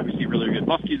there's obviously really good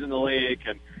muskies in the lake.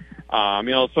 And,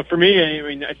 so for me, I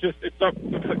mean, it's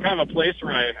kind of a place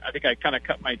where I think I kind of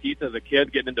cut my teeth as a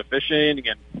kid getting into fishing.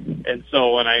 And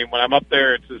so when I'm up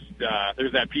there, it's just,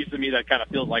 there's that piece of me that kind of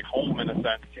feels like home in a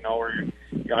sense, where,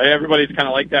 everybody's kind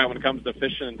of like that when it comes to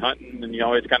fishing and hunting, and you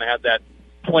always kind of have that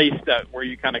place where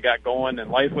you kind of got going in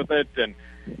life with it, and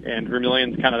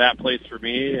Vermilion's kind of that place for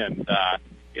me, and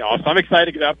so I'm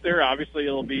excited to get up there. Obviously,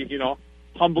 it'll be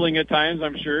humbling at times.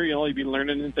 I'm sure you'll be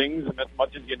learning new things, and as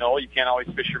much as you can't always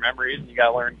fish your memories, and you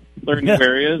got to learn new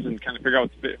areas and kind of figure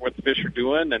out what the fish are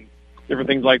doing and different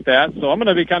things like that. So I'm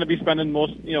going to be spending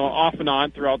most off and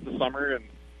on throughout the summer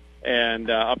and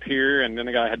up here, and then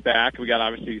I got to head back. We got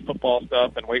obviously football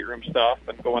stuff and weight room stuff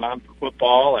and going on for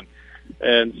football,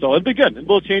 and so it'll be good. A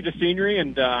little change of scenery,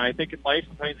 and I think in life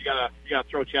sometimes you gotta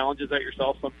throw challenges at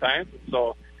yourself sometimes,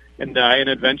 and in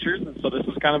adventures, and so this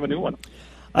is kind of a new one.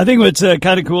 I think what's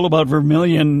kind of cool about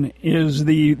Vermilion is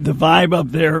the vibe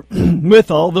up there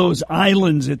with all those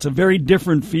islands. It's a very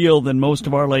different feel than most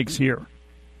of our lakes here.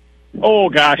 Oh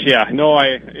gosh, yeah. No,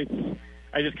 I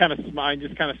just kind of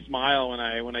smile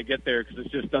when I get there, because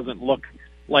it just doesn't look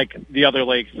like the other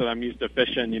lakes that I'm used to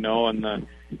fishing, and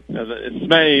the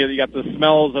smell. You got the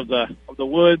smells of the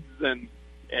woods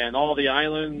and all the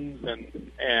islands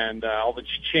and all the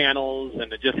channels,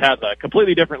 and it just has a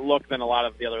completely different look than a lot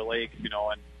of the other lakes,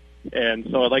 and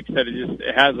so like I said,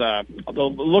 it has the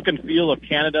look and feel of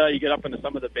Canada. You get up into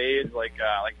some of the bays like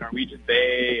Norwegian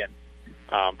Bay and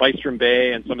Bystrom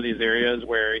Bay and some of these areas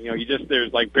where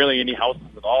there's like barely any houses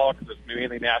at all, because it's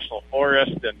mainly national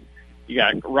forest, and you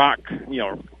got rock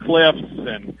cliffs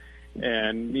and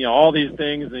all these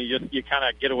things, and you kind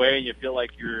of get away and you feel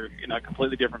like you're in a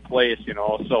completely different place,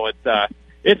 so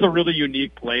it's a really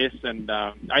unique place, and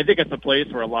I think it's a place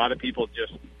where a lot of people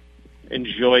just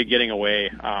enjoy getting away.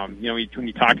 When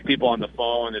you talk to people on the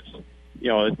phone,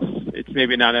 it's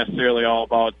maybe not necessarily all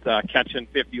about catching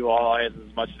 50 walleyes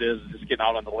as much as it is just getting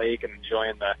out on the lake and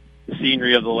enjoying the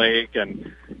scenery of the lake,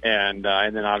 and then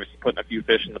obviously putting a few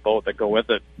fish in the boat that go with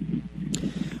it.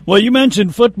 Well, you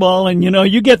mentioned football, and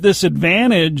you get this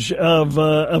advantage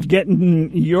of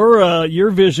getting your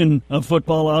vision of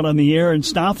football out on the air, and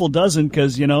Stoffel doesn't,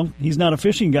 because he's not a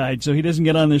fishing guide, so he doesn't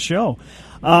get on this show.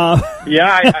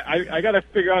 Yeah, I got to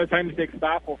figure out a time to take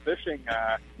Stoffel fishing.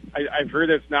 I've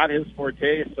heard it's not his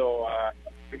forte, so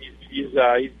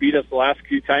he's beat us the last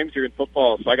few times here in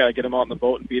football, so I got to get him out in the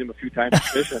boat and beat him a few times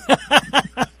fishing.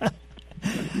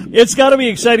 It's got to be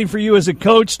exciting for you as a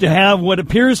coach to have what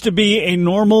appears to be a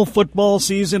normal football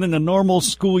season and a normal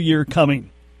school year coming.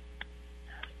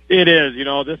 It is.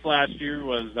 This last year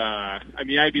was, I'd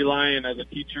be lying as a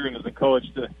teacher and as a coach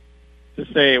to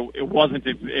say it wasn't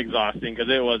exhausting,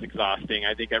 because it was exhausting.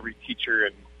 I think every teacher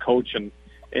and coach in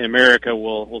America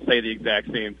will say the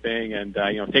exact same thing. And,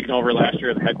 taking over last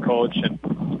year as head coach and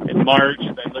in March,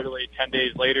 and then literally 10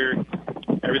 days later,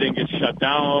 everything gets shut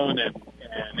down,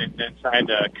 and then trying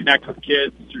to connect with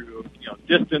kids through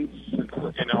distance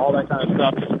and all that kind of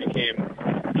stuff just became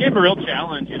a real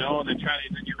challenge, and then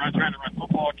you're trying to run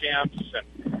football camps,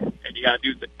 and you got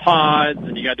to do the pods,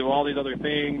 and you got to do all these other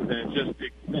things, and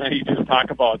you just talk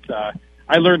about.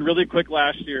 I learned really quick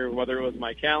last year, whether it was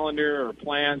my calendar or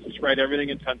plans, just write everything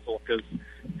in pencil, because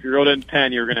if you wrote it in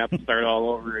pen, you're going to have to start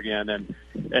all over again. And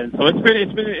so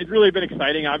it's really been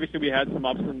exciting. Obviously, we had some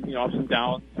ups and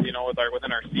downs,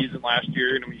 within our season last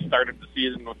year, and we started the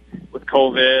season with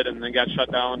COVID, and then got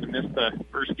shut down and missed the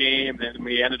first game. Then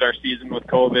we ended our season with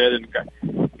COVID, and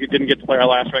we didn't get to play our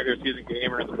last regular season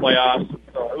game or in the playoffs. And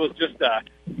so it was just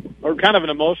kind of an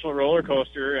emotional roller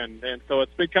coaster, and so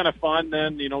it's been kind of fun.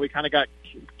 Then we kind of got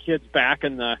kids back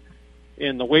in the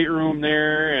weight room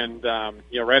there, and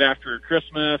right after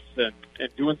Christmas, and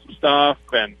doing some stuff,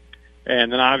 and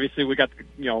then obviously we got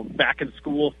back in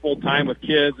school full time with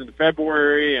kids in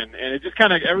February, and it just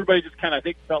kind of everybody just kind of I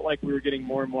think felt like we were getting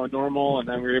more and more normal, and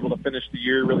then we were able to finish the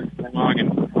year really strong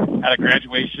and had a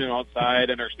graduation outside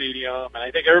in our stadium, and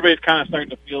I think everybody's kind of starting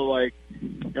to feel like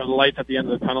the lights at the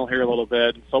end of the tunnel here a little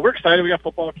bit. So we're excited. We got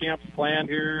football camps planned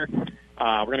here.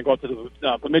 We're going to go up to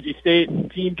the Bemidji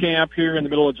State team camp here in the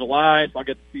middle of July, so I'll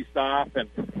get to see Stoff and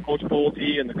Coach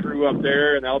Bolte and the crew up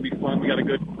there, and that'll be fun. We got I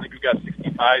think we've got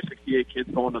 65, 68 kids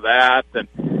going to that, and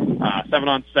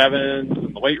 7-on-7s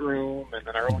in the weight room, and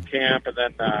then our own camp, and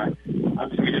then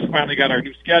obviously we just finally got our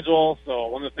new schedule. So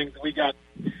one of the things that we got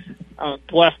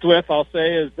blessed with, I'll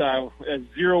say, is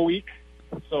 0 week.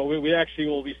 So we actually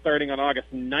will be starting on August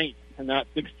 9th and not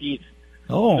 16th.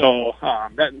 Oh. So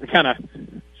that kind of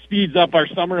speeds up our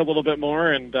summer a little bit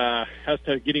more and has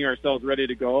to getting ourselves ready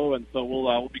to go. And so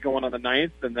we'll be going on the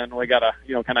 9th, and then we got to,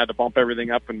 kind of have to bump everything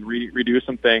up and redo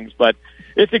some things. But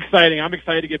it's exciting. I'm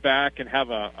excited to get back and have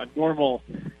a normal.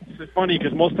 It's funny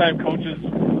because most time coaches,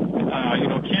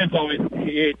 kids always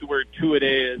hate the word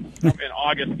two-a-days in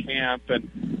August camp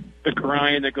and the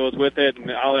grind that goes with it.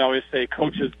 And I always say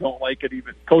coaches don't like it.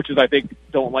 Even coaches, I think,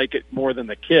 don't like it more than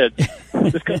the kids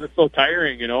just because it's so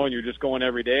tiring, and you're just going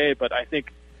every day. But I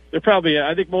think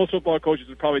I think most football coaches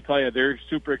would probably tell you they're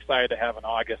super excited to have an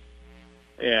August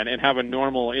and have a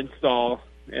normal install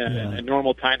and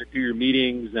normal time to do your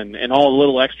meetings and all the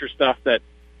little extra stuff that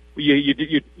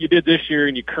you did this year,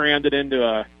 and you crammed it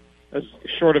into as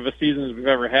short of a season as we've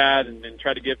ever had, and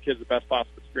try to give kids the best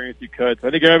possible experience you could. So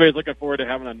I think everybody's looking forward to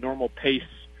having a normal pace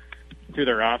through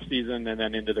their off season and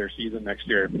then into their season next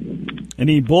year.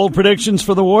 Any bold predictions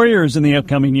for the Warriors in the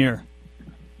upcoming year?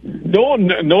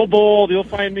 No bold. You'll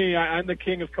find me. I'm the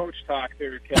king of coach talk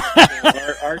there,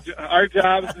 Kevin. Our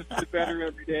job is just to get better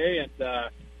every day,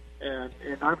 and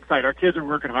I'm excited. Our kids are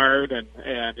working hard, and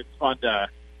it's fun to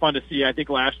see. I think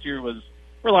last year was,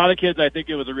 for a lot of kids, I think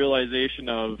it was a realization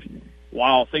of,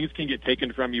 wow, things can get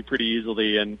taken from you pretty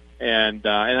easily, and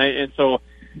so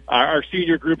our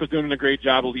senior group is doing a great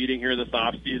job of leading here this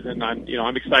off season.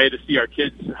 I'm excited to see our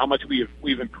kids, how much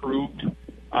we've improved.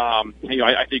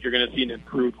 I think you're going to see an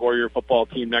improved Warrior football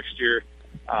team next year,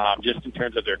 just in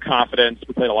terms of their confidence.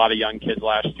 We played a lot of young kids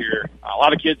last year, a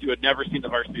lot of kids who had never seen the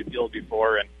varsity field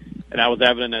before, and that was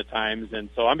evident at times. And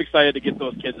so I'm excited to get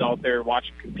those kids out there, watch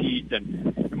them compete,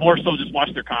 and more so just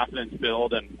watch their confidence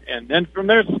build. And then from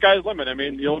there, the sky's the limit. I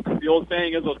mean, the old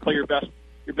saying is, let's play your best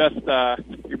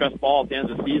ball at the end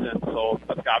of the season. So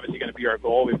that's obviously going to be our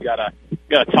goal. We've got a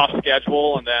tough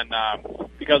schedule, and then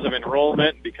because of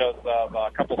enrollment, because of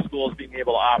a couple schools being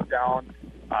able to opt down,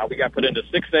 we got put into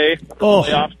 6A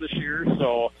playoffs this year.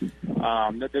 So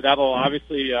that'll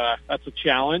obviously that's a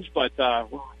challenge, but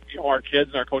our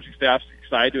kids and our coaching staff's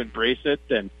excited to embrace it,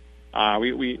 and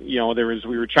we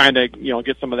were trying to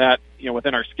get some of that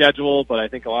within our schedule, but I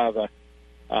think a lot of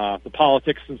the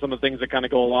politics and some of the things that kind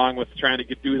of go along with trying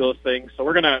to do those things. So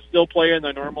we're going to still play in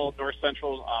the normal North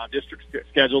Central district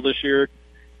schedule this year.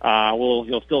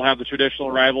 You'll still have the traditional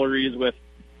rivalries with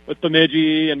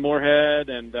Bemidji and Moorhead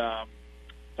and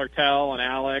Sartell and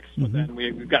Alex, but then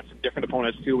we've got some different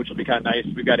opponents too, which will be kind of nice.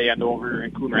 We've got Andover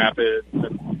and Coon Rapids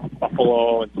and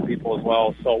Buffalo and some people as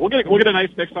well. So we'll get a nice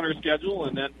mix on our schedule,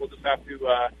 and then we'll just have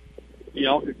to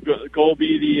go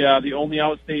be the only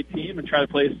outstate team and try to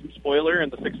play some spoiler in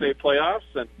the 6A playoffs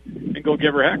and go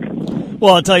give her heck.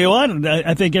 Well, I'll tell you what,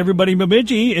 I think everybody in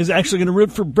Bemidji is actually going to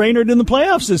root for Brainerd in the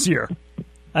playoffs this year.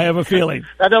 I have a feeling.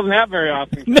 That doesn't happen very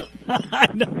often. I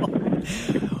know.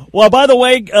 Well, by the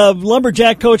way,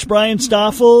 Lumberjack coach Brian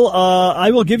Stoffel,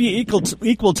 I will give you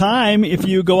equal time if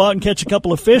you go out and catch a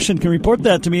couple of fish and can report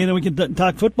that to me, and then we can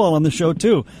talk football on the show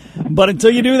too. But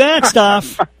until you do that,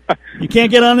 Stoff, you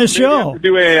can't get on this show.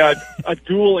 Do a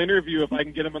dual interview if I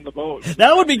can get him on the boat.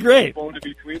 That would be great. Phone in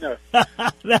between us.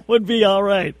 That would be all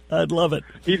right. I'd love it.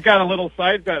 He's got a little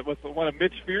side bet with one of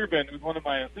Mitch Fearbin, who's one of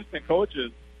my assistant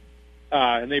coaches.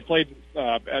 And they played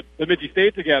at Bemidji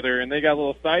State together, and they got a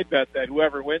little side bet that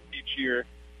whoever wins each year,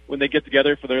 when they get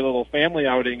together for their little family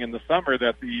outing in the summer,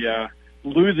 that the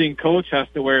losing coach has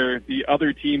to wear the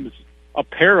other team's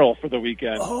apparel for the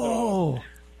weekend. Oh.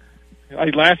 So,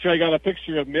 last year I got a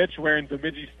picture of Mitch wearing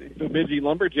Bemidji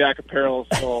Lumberjack apparel,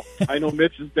 so I know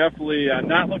Mitch is definitely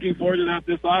not looking forward to that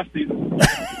this offseason,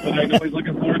 but I know he's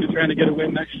looking forward to trying to get a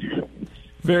win next year.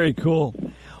 Very cool.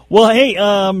 Well, hey,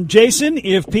 Jason,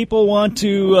 if people want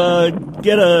to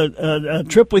get a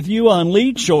trip with you on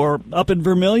Leech or up in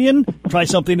Vermilion, try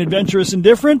something adventurous and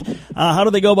different, how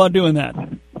do they go about doing that?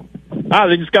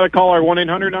 They just got to call our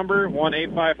 1-800 number,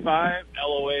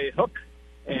 1-855-LOA-HOOK.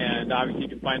 And obviously you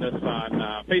can find us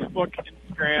on Facebook,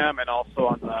 Instagram, and also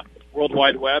on the World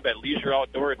Wide Web at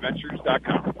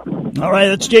leisureoutdooradventures.com. All right,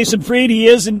 that's Jason Freed. He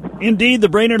is indeed the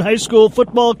Brainerd High School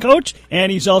football coach,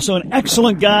 and he's also an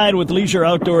excellent guide with Leisure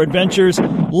Outdoor Adventures.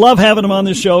 Love having him on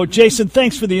the show. Jason,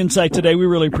 thanks for the insight today. We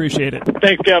really appreciate it.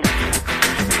 Thanks, Kevin.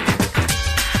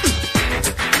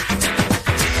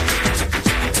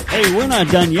 Hey, we're not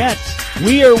done yet.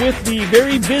 We are with the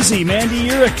very busy Mandy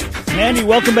Urich. Mandy,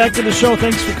 welcome back to the show.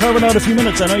 Thanks for carving out a few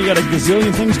minutes. I know you got a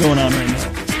gazillion things going on right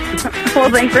now. Well,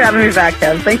 thanks for having me back,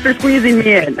 Kev. Thanks for squeezing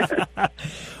me in.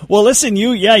 Well, listen,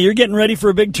 you're getting ready for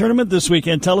a big tournament this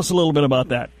weekend. Tell us a little bit about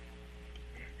that.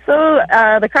 So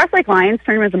the Cross Lake Lions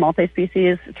tournament is a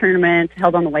multi-species tournament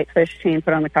held on the Whitefish chain,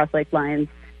 put on the Cross Lake Lions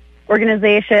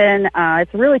organization.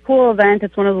 It's a really cool event.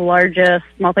 It's one of the largest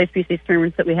multi-species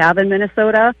tournaments that we have in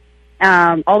Minnesota.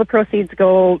 All the proceeds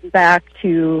go back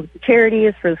to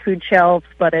charities for the food shelves,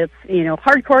 but it's,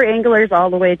 hardcore anglers all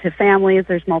the way to families.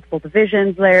 There's multiple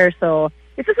divisions there, so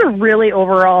it's just a really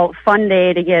overall fun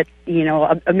day to get,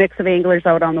 a mix of anglers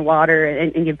out on the water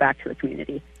and give back to the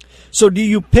community. So do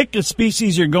you pick a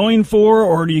species you're going for,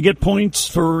 or do you get points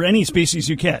for any species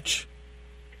you catch?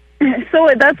 So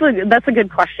that's a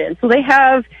good question. So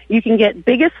you can get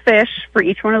biggest fish for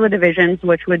each one of the divisions,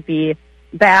 which would be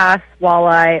bass,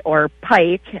 walleye, or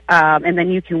pike, and then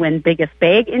you can win biggest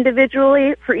bag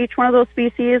individually for each one of those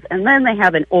species, and then they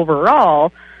have an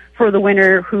overall for the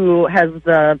winner who has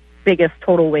the biggest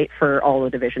total weight for all the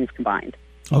divisions combined.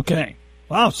 Okay.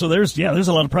 Wow, so there's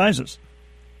a lot of prizes.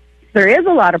 There is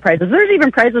a lot of prizes. There's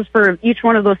even prizes for each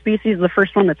one of those species, the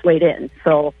first one that's weighed in.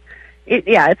 So,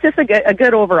 it's just a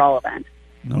good overall event.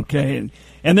 Okay,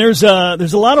 and there's a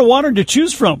lot of water to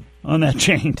choose from on that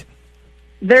chain.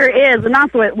 There is, and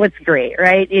that's what's great,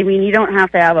 right? I mean, you don't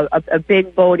have to have a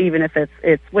big boat, even if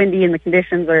it's windy and the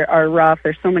conditions are rough.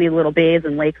 There's so many little bays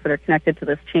and lakes that are connected to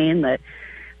this chain that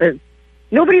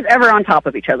nobody's ever on top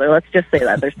of each other. Let's just say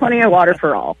that. There's plenty of water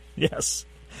for all. Yes.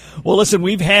 Well, listen,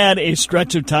 we've had a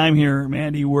stretch of time here,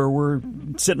 Mandy, where we're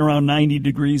sitting around 90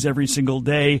 degrees every single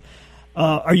day.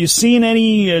 Are you seeing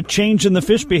any change in the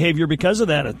fish behavior because of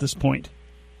that at this point?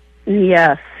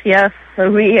 Yes,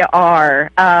 we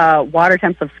are. Water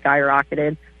temps have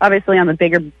skyrocketed. Obviously, on the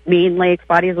bigger main lakes,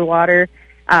 bodies of water,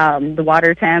 the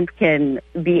water temp can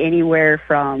be anywhere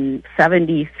from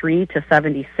 73 to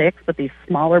 76, but these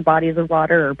smaller bodies of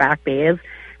water or back bays,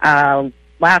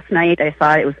 last night I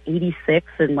saw it was 86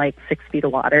 in like 6 feet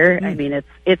of water. I mean,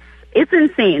 it's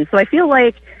insane. So I feel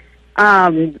like,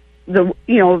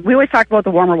 we always talk about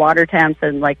the warmer water temps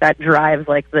and like that drives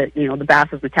like the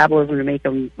bass's metabolism to make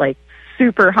them like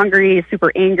super hungry,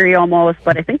 super angry almost.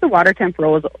 But I think the water temp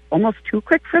rose almost too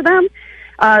quick for them.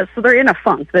 So they're in a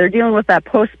funk. They're dealing with that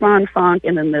post-spawn funk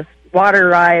and then this water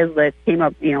rise that came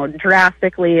up,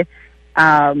 drastically.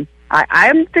 I'm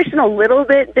fishing a little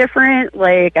bit different.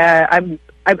 Like,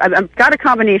 I've got a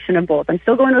combination of both. I'm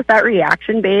still going with that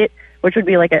reaction bait, which would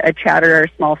be like a chatter or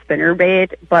small spinner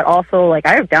bait, but also like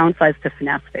I have downsized to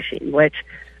finesse fishing, which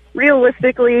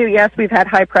realistically, yes, we've had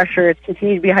high pressure. It's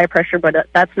continued to be high pressure, but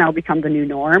that's now become the new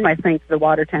norm. I think the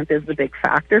water temp is the big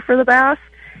factor for the bass.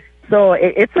 So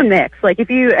it's a mix. Like I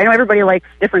know everybody likes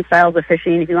different styles of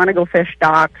fishing. If you want to go fish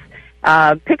docks,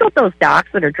 pick out those docks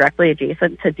that are directly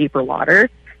adjacent to deeper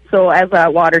water. So as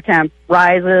that water temp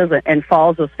rises and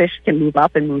falls, those fish can move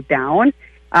up and move down.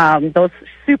 Those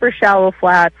super shallow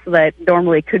flats that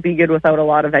normally could be good without a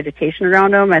lot of vegetation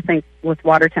around them, I think with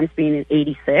water temps being at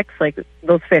 86, like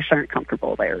those fish aren't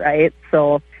comfortable there, right?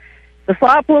 So the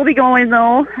slop will be going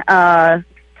though.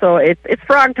 So it's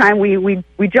frog time. We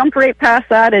jumped right past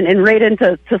that and right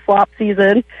into slop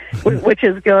season, which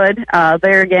is good.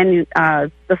 There again,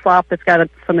 the slop that's got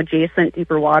some adjacent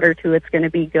deeper water to it's going to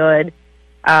be good.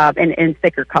 And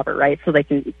thicker cover, right? So they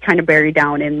can kind of bury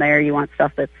down in there. You want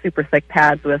stuff that's super thick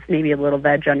pads with maybe a little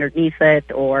veg underneath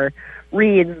it, or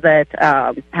reeds that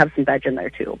have some veg in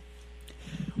there too.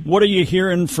 What are you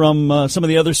hearing from some of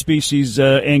the other species,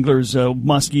 anglers,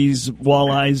 muskies,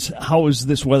 walleyes? How is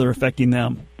this weather affecting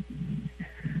them?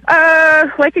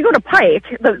 Like you go to pike.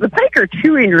 The pike are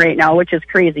chewing right now, which is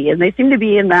crazy, and they seem to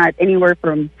be in that anywhere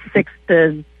from 6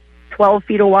 to 12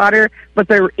 feet of water, but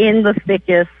they're in the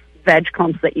thickest veg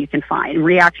clumps that you can find.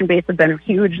 Reaction baits have been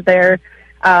huge there.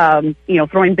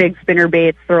 Throwing big spinner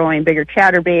baits, throwing bigger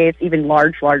chatter baits, even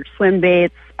large swim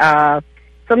baits.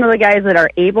 Some of the guys that are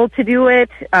able to do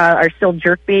it are still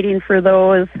jerk baiting for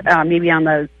those, maybe on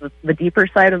the deeper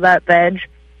side of that veg,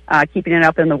 keeping it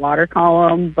up in the water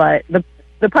column. But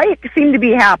the pike seem to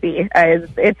be happy.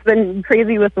 It's been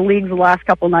crazy with the leagues the last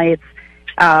couple nights.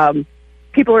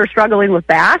 People are struggling with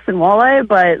bass and walleye,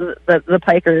 but the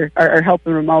pike are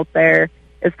helping them out there.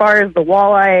 As far as the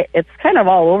walleye, it's kind of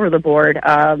all over the board.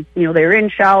 They were in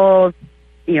shallow,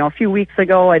 a few weeks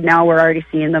ago, and now we're already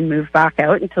seeing them move back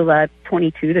out into that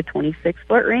 22 to 26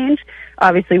 foot range.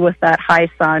 Obviously, with that high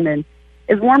sun and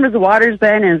as warm as the water's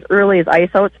been and as early as ice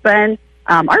out's been,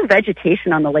 our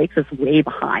vegetation on the lakes is way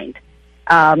behind.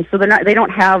 So they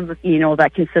don't have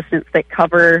that consistent thick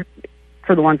cover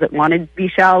for the ones that want to be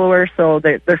shallower, so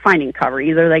they're finding cover.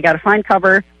 Either they got to find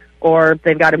cover, or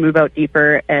they've got to move out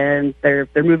deeper, and they're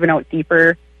moving out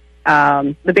deeper.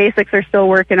 The basics are still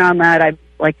working on that.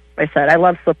 Like I said, I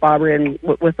love slip bobber, and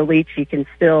with the leech, you can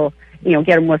still get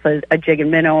them with a jig and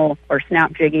minnow or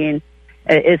snap jigging.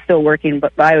 It's still working,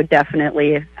 but I would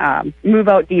definitely move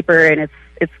out deeper, and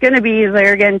it's going to be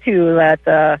there again too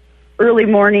that early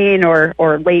morning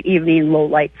or late evening low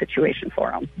light situation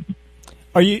for them.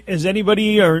 Is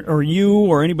anybody or you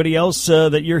or anybody else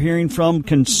that you're hearing from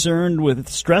concerned with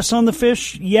stress on the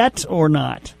fish yet or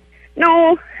not?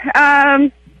 No,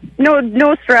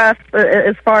 no stress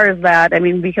as far as that. I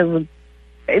mean, because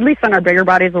at least on our bigger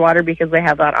bodies of water, because they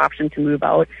have that option to move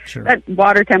out. Sure. That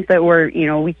water temp that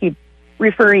we keep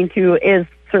referring to is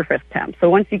surface temp. So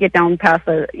once you get down past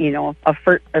a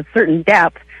certain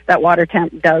depth, that water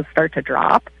temp does start to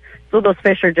drop. So those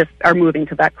fish are moving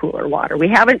to that cooler water. We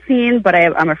haven't seen, but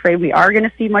I'm afraid we are going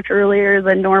to see much earlier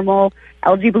than normal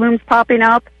algae blooms popping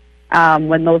up.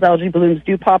 When those algae blooms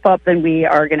do pop up, then we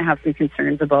are going to have some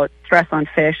concerns about stress on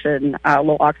fish and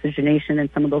low oxygenation in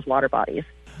some of those water bodies.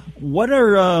 What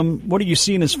are you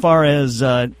seeing as far as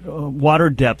water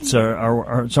depths?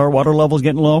 Are our water levels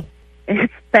getting low?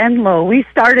 It's been low. We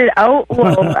started out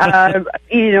low.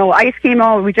 Ice came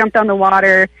out. We jumped on the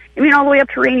water. I mean, all the way up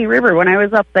to Rainy River. When I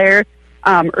was up there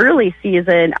early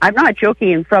season, I'm not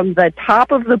joking, from the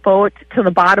top of the boat to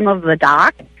the bottom of the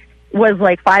dock was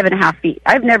like 5.5 feet.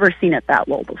 I've never seen it that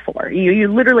low before.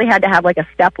 You literally had to have like a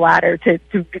step ladder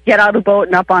to get out of the boat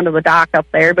and up onto the dock up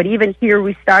there. But even here,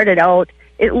 we started out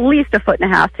at least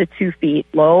 1.5 to 2 feet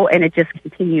low, and it just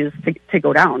continues to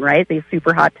go down, right? These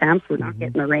super hot temps, we're not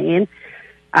getting the rain.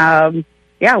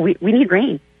 We need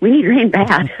rain. We need rain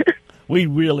bad. We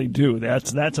really do.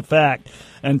 That's a fact.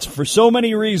 And for so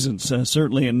many reasons,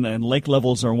 certainly, and lake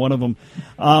levels are one of them.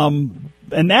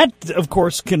 And that, of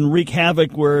course, can wreak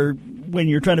havoc when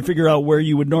you're trying to figure out where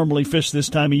you would normally fish this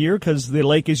time of year, because the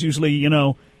lake is usually,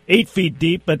 8 feet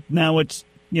deep, but now it's,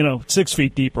 6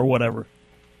 feet deep or whatever.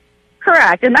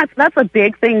 Correct, and that's a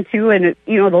big thing too. And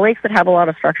the lakes that have a lot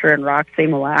of structure and rock, say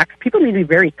Mille Lacs, people need to be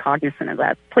very cognizant of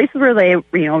that. Places where they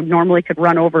normally could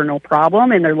run over no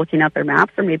problem, and they're looking at their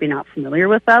maps, or maybe not familiar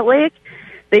with that lake,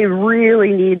 they really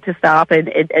need to stop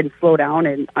and slow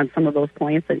down on some of those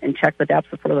points and check the depths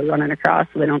before they're running across,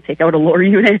 so they don't take out a lower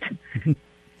unit.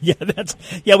 We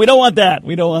don't want that.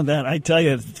 We don't want that. I tell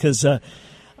you, because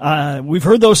we've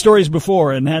heard those stories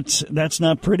before, and that's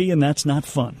not pretty, and that's not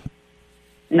fun.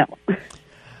 No.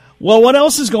 Well, what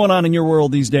else is going on in your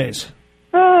world these days?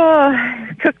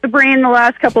 Cooked the brain the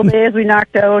last couple of days. We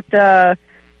knocked out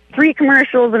 3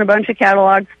 commercials and a bunch of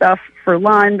catalog stuff for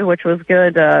Lund, which was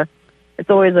good. It's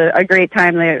always a great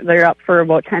time. They're up for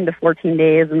about 10 to 14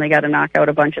 days, and they got to knock out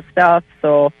a bunch of stuff.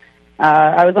 So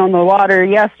I was on the water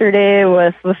yesterday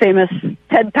with the famous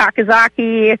Ted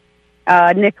Takazaki,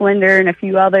 Nick Linder, and a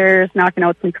few others, knocking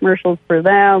out some commercials for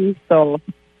them. So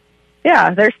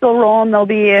yeah, they're still rolling.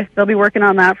 They'll be working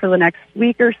on that for the next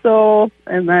week or so,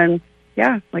 and then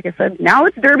like I said, now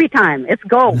it's derby time. It's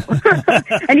go.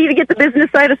 I need to get the business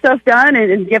side of stuff done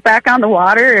and get back on the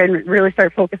water and really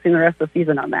start focusing the rest of the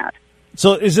season on that.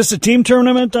 So, is this a team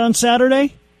tournament on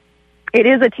Saturday? It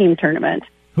is a team tournament.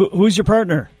 Who's your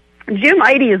partner? Jim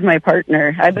Eide is my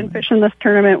partner. I've been fishing this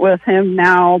tournament with him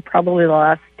now probably the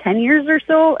last 10 years or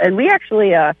so, and we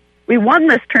actually we won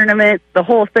this tournament, the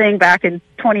whole thing, back in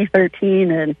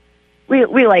 2013, and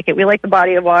we like it. We like the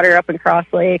body of water up in Cross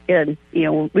Lake, and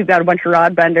we've got a bunch of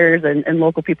rod benders and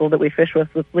local people that we fish with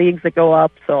leagues that go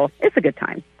up, so it's a good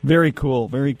time. Very cool,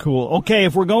 very cool. Okay,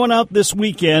 if we're going out this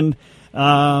weekend,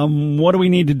 what do we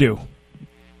need to do?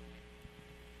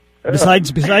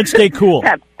 Besides stay cool.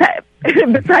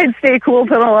 Besides stay cool,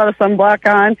 put a lot of sunblock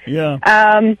on.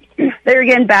 Yeah. There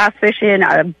again, bass fishing,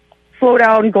 slow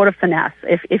down, go to finesse.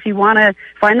 If you want to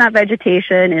find that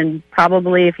vegetation, and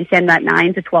probably if you can, that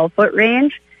 9 to 12 foot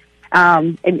range,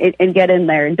 and get in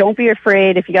there. And don't be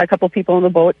afraid, if you got a couple people in the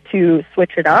boat, to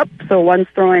switch it up. So one's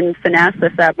throwing finesse,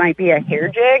 if that might be a hair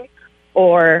jig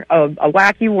or a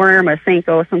wacky worm, a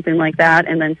Senko, something like that,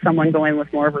 and then someone going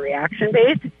with more of a reaction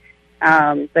bait.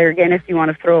 There again, if you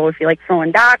like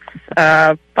throwing docks,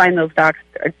 find those docks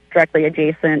directly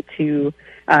adjacent to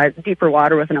deeper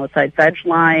water with an outside sedge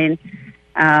line.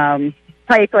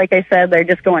 Pike, like I said, they're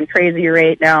just going crazy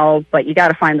right now, but you got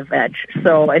to find the veg.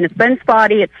 So, and it's been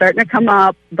spotty, it's starting to come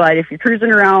up, but if you're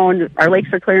cruising around, our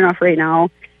lakes are clearing off right now,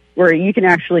 where you can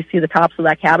actually see the tops of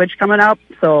that cabbage coming up.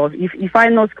 So if you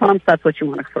find those clumps, that's what you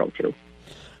want to throw to.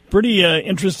 Pretty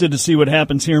interested to see what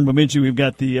happens here in Bemidji. We've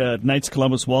got the Knights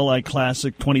Columbus Walleye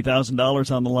Classic,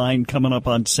 $20,000 on the line coming up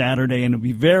on Saturday, and it'll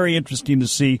be very interesting to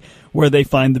see where they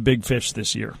find the big fish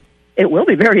this year. It will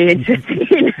be very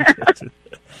interesting.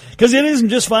 Because it isn't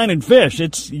just finding fish;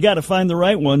 you got to find the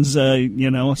right ones.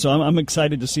 So I'm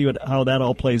excited to see how that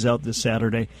all plays out this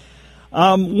Saturday.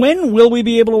 When will we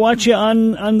be able to watch you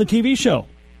on the TV show?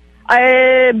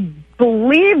 I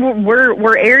believe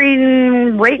we're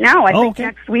airing right now. I think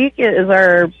next week is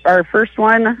our first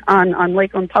one on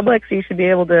Lakeland Public, so you should be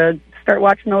able to start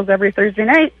watching those every Thursday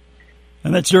night.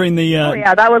 And that's during the... Oh,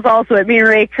 yeah, that was also it. Me and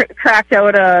Ray cracked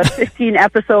out 15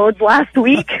 episodes last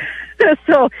week.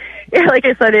 So, yeah, like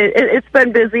I said, it's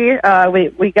been busy.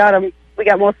 We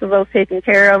got most of those taken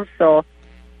care of, so,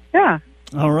 yeah.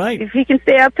 All right. If you can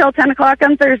stay up till 10 o'clock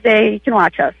on Thursday, you can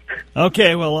watch us.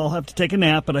 Okay, well, I'll have to take a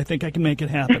nap, but I think I can make it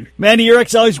happen. Mandy Urich,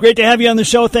 it's always great to have you on the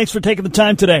show. Thanks for taking the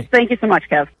time today. Thank you so much,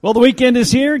 Kev. Well, the weekend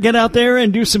is here. Get out there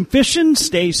and do some fishing.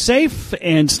 Stay safe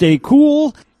and stay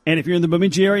cool. And if you're in the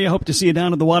Bemidji area, hope to see you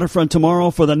down at the waterfront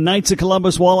tomorrow for the Knights of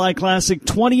Columbus Walleye Classic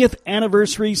 20th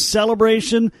anniversary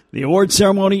celebration. The award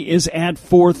ceremony is at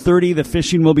 4:30. The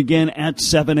fishing will begin at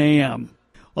 7 a.m.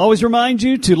 Always remind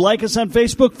you to like us on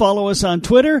Facebook, follow us on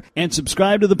Twitter, and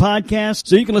subscribe to the podcast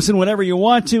so you can listen whenever you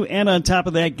want to, and on top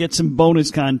of that, get some bonus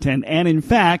content. And in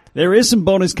fact, there is some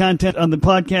bonus content on the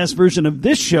podcast version of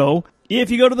this show.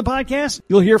 If you go to the podcast,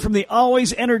 you'll hear from the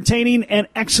always entertaining and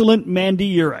excellent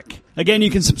Mandy Urich. Again, you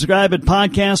can subscribe at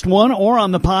Podcast One or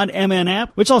on the Pod MN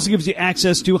app, which also gives you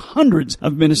access to hundreds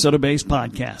of Minnesota-based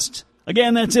podcasts.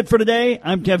 Again, that's it for today.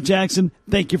 I'm Kev Jackson.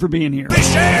 Thank you for being here.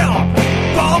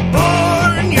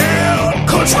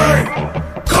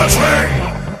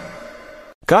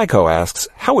 Geico asks,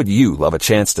 how would you love a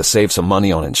chance to save some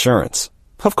money on insurance?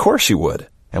 Of course you would.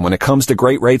 And when it comes to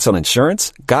great rates on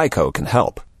insurance, Geico can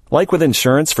help. Like with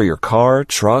insurance for your car,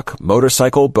 truck,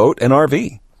 motorcycle, boat, and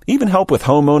RV. Even help with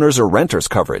homeowners or renters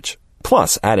coverage.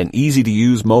 Plus, add an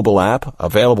easy-to-use mobile app,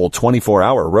 available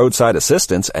 24-hour roadside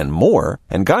assistance, and more,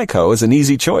 and Geico is an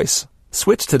easy choice.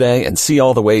 Switch today and see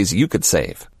all the ways you could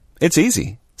save. It's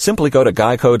easy. Simply go to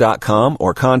geico.com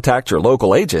or contact your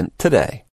local agent today.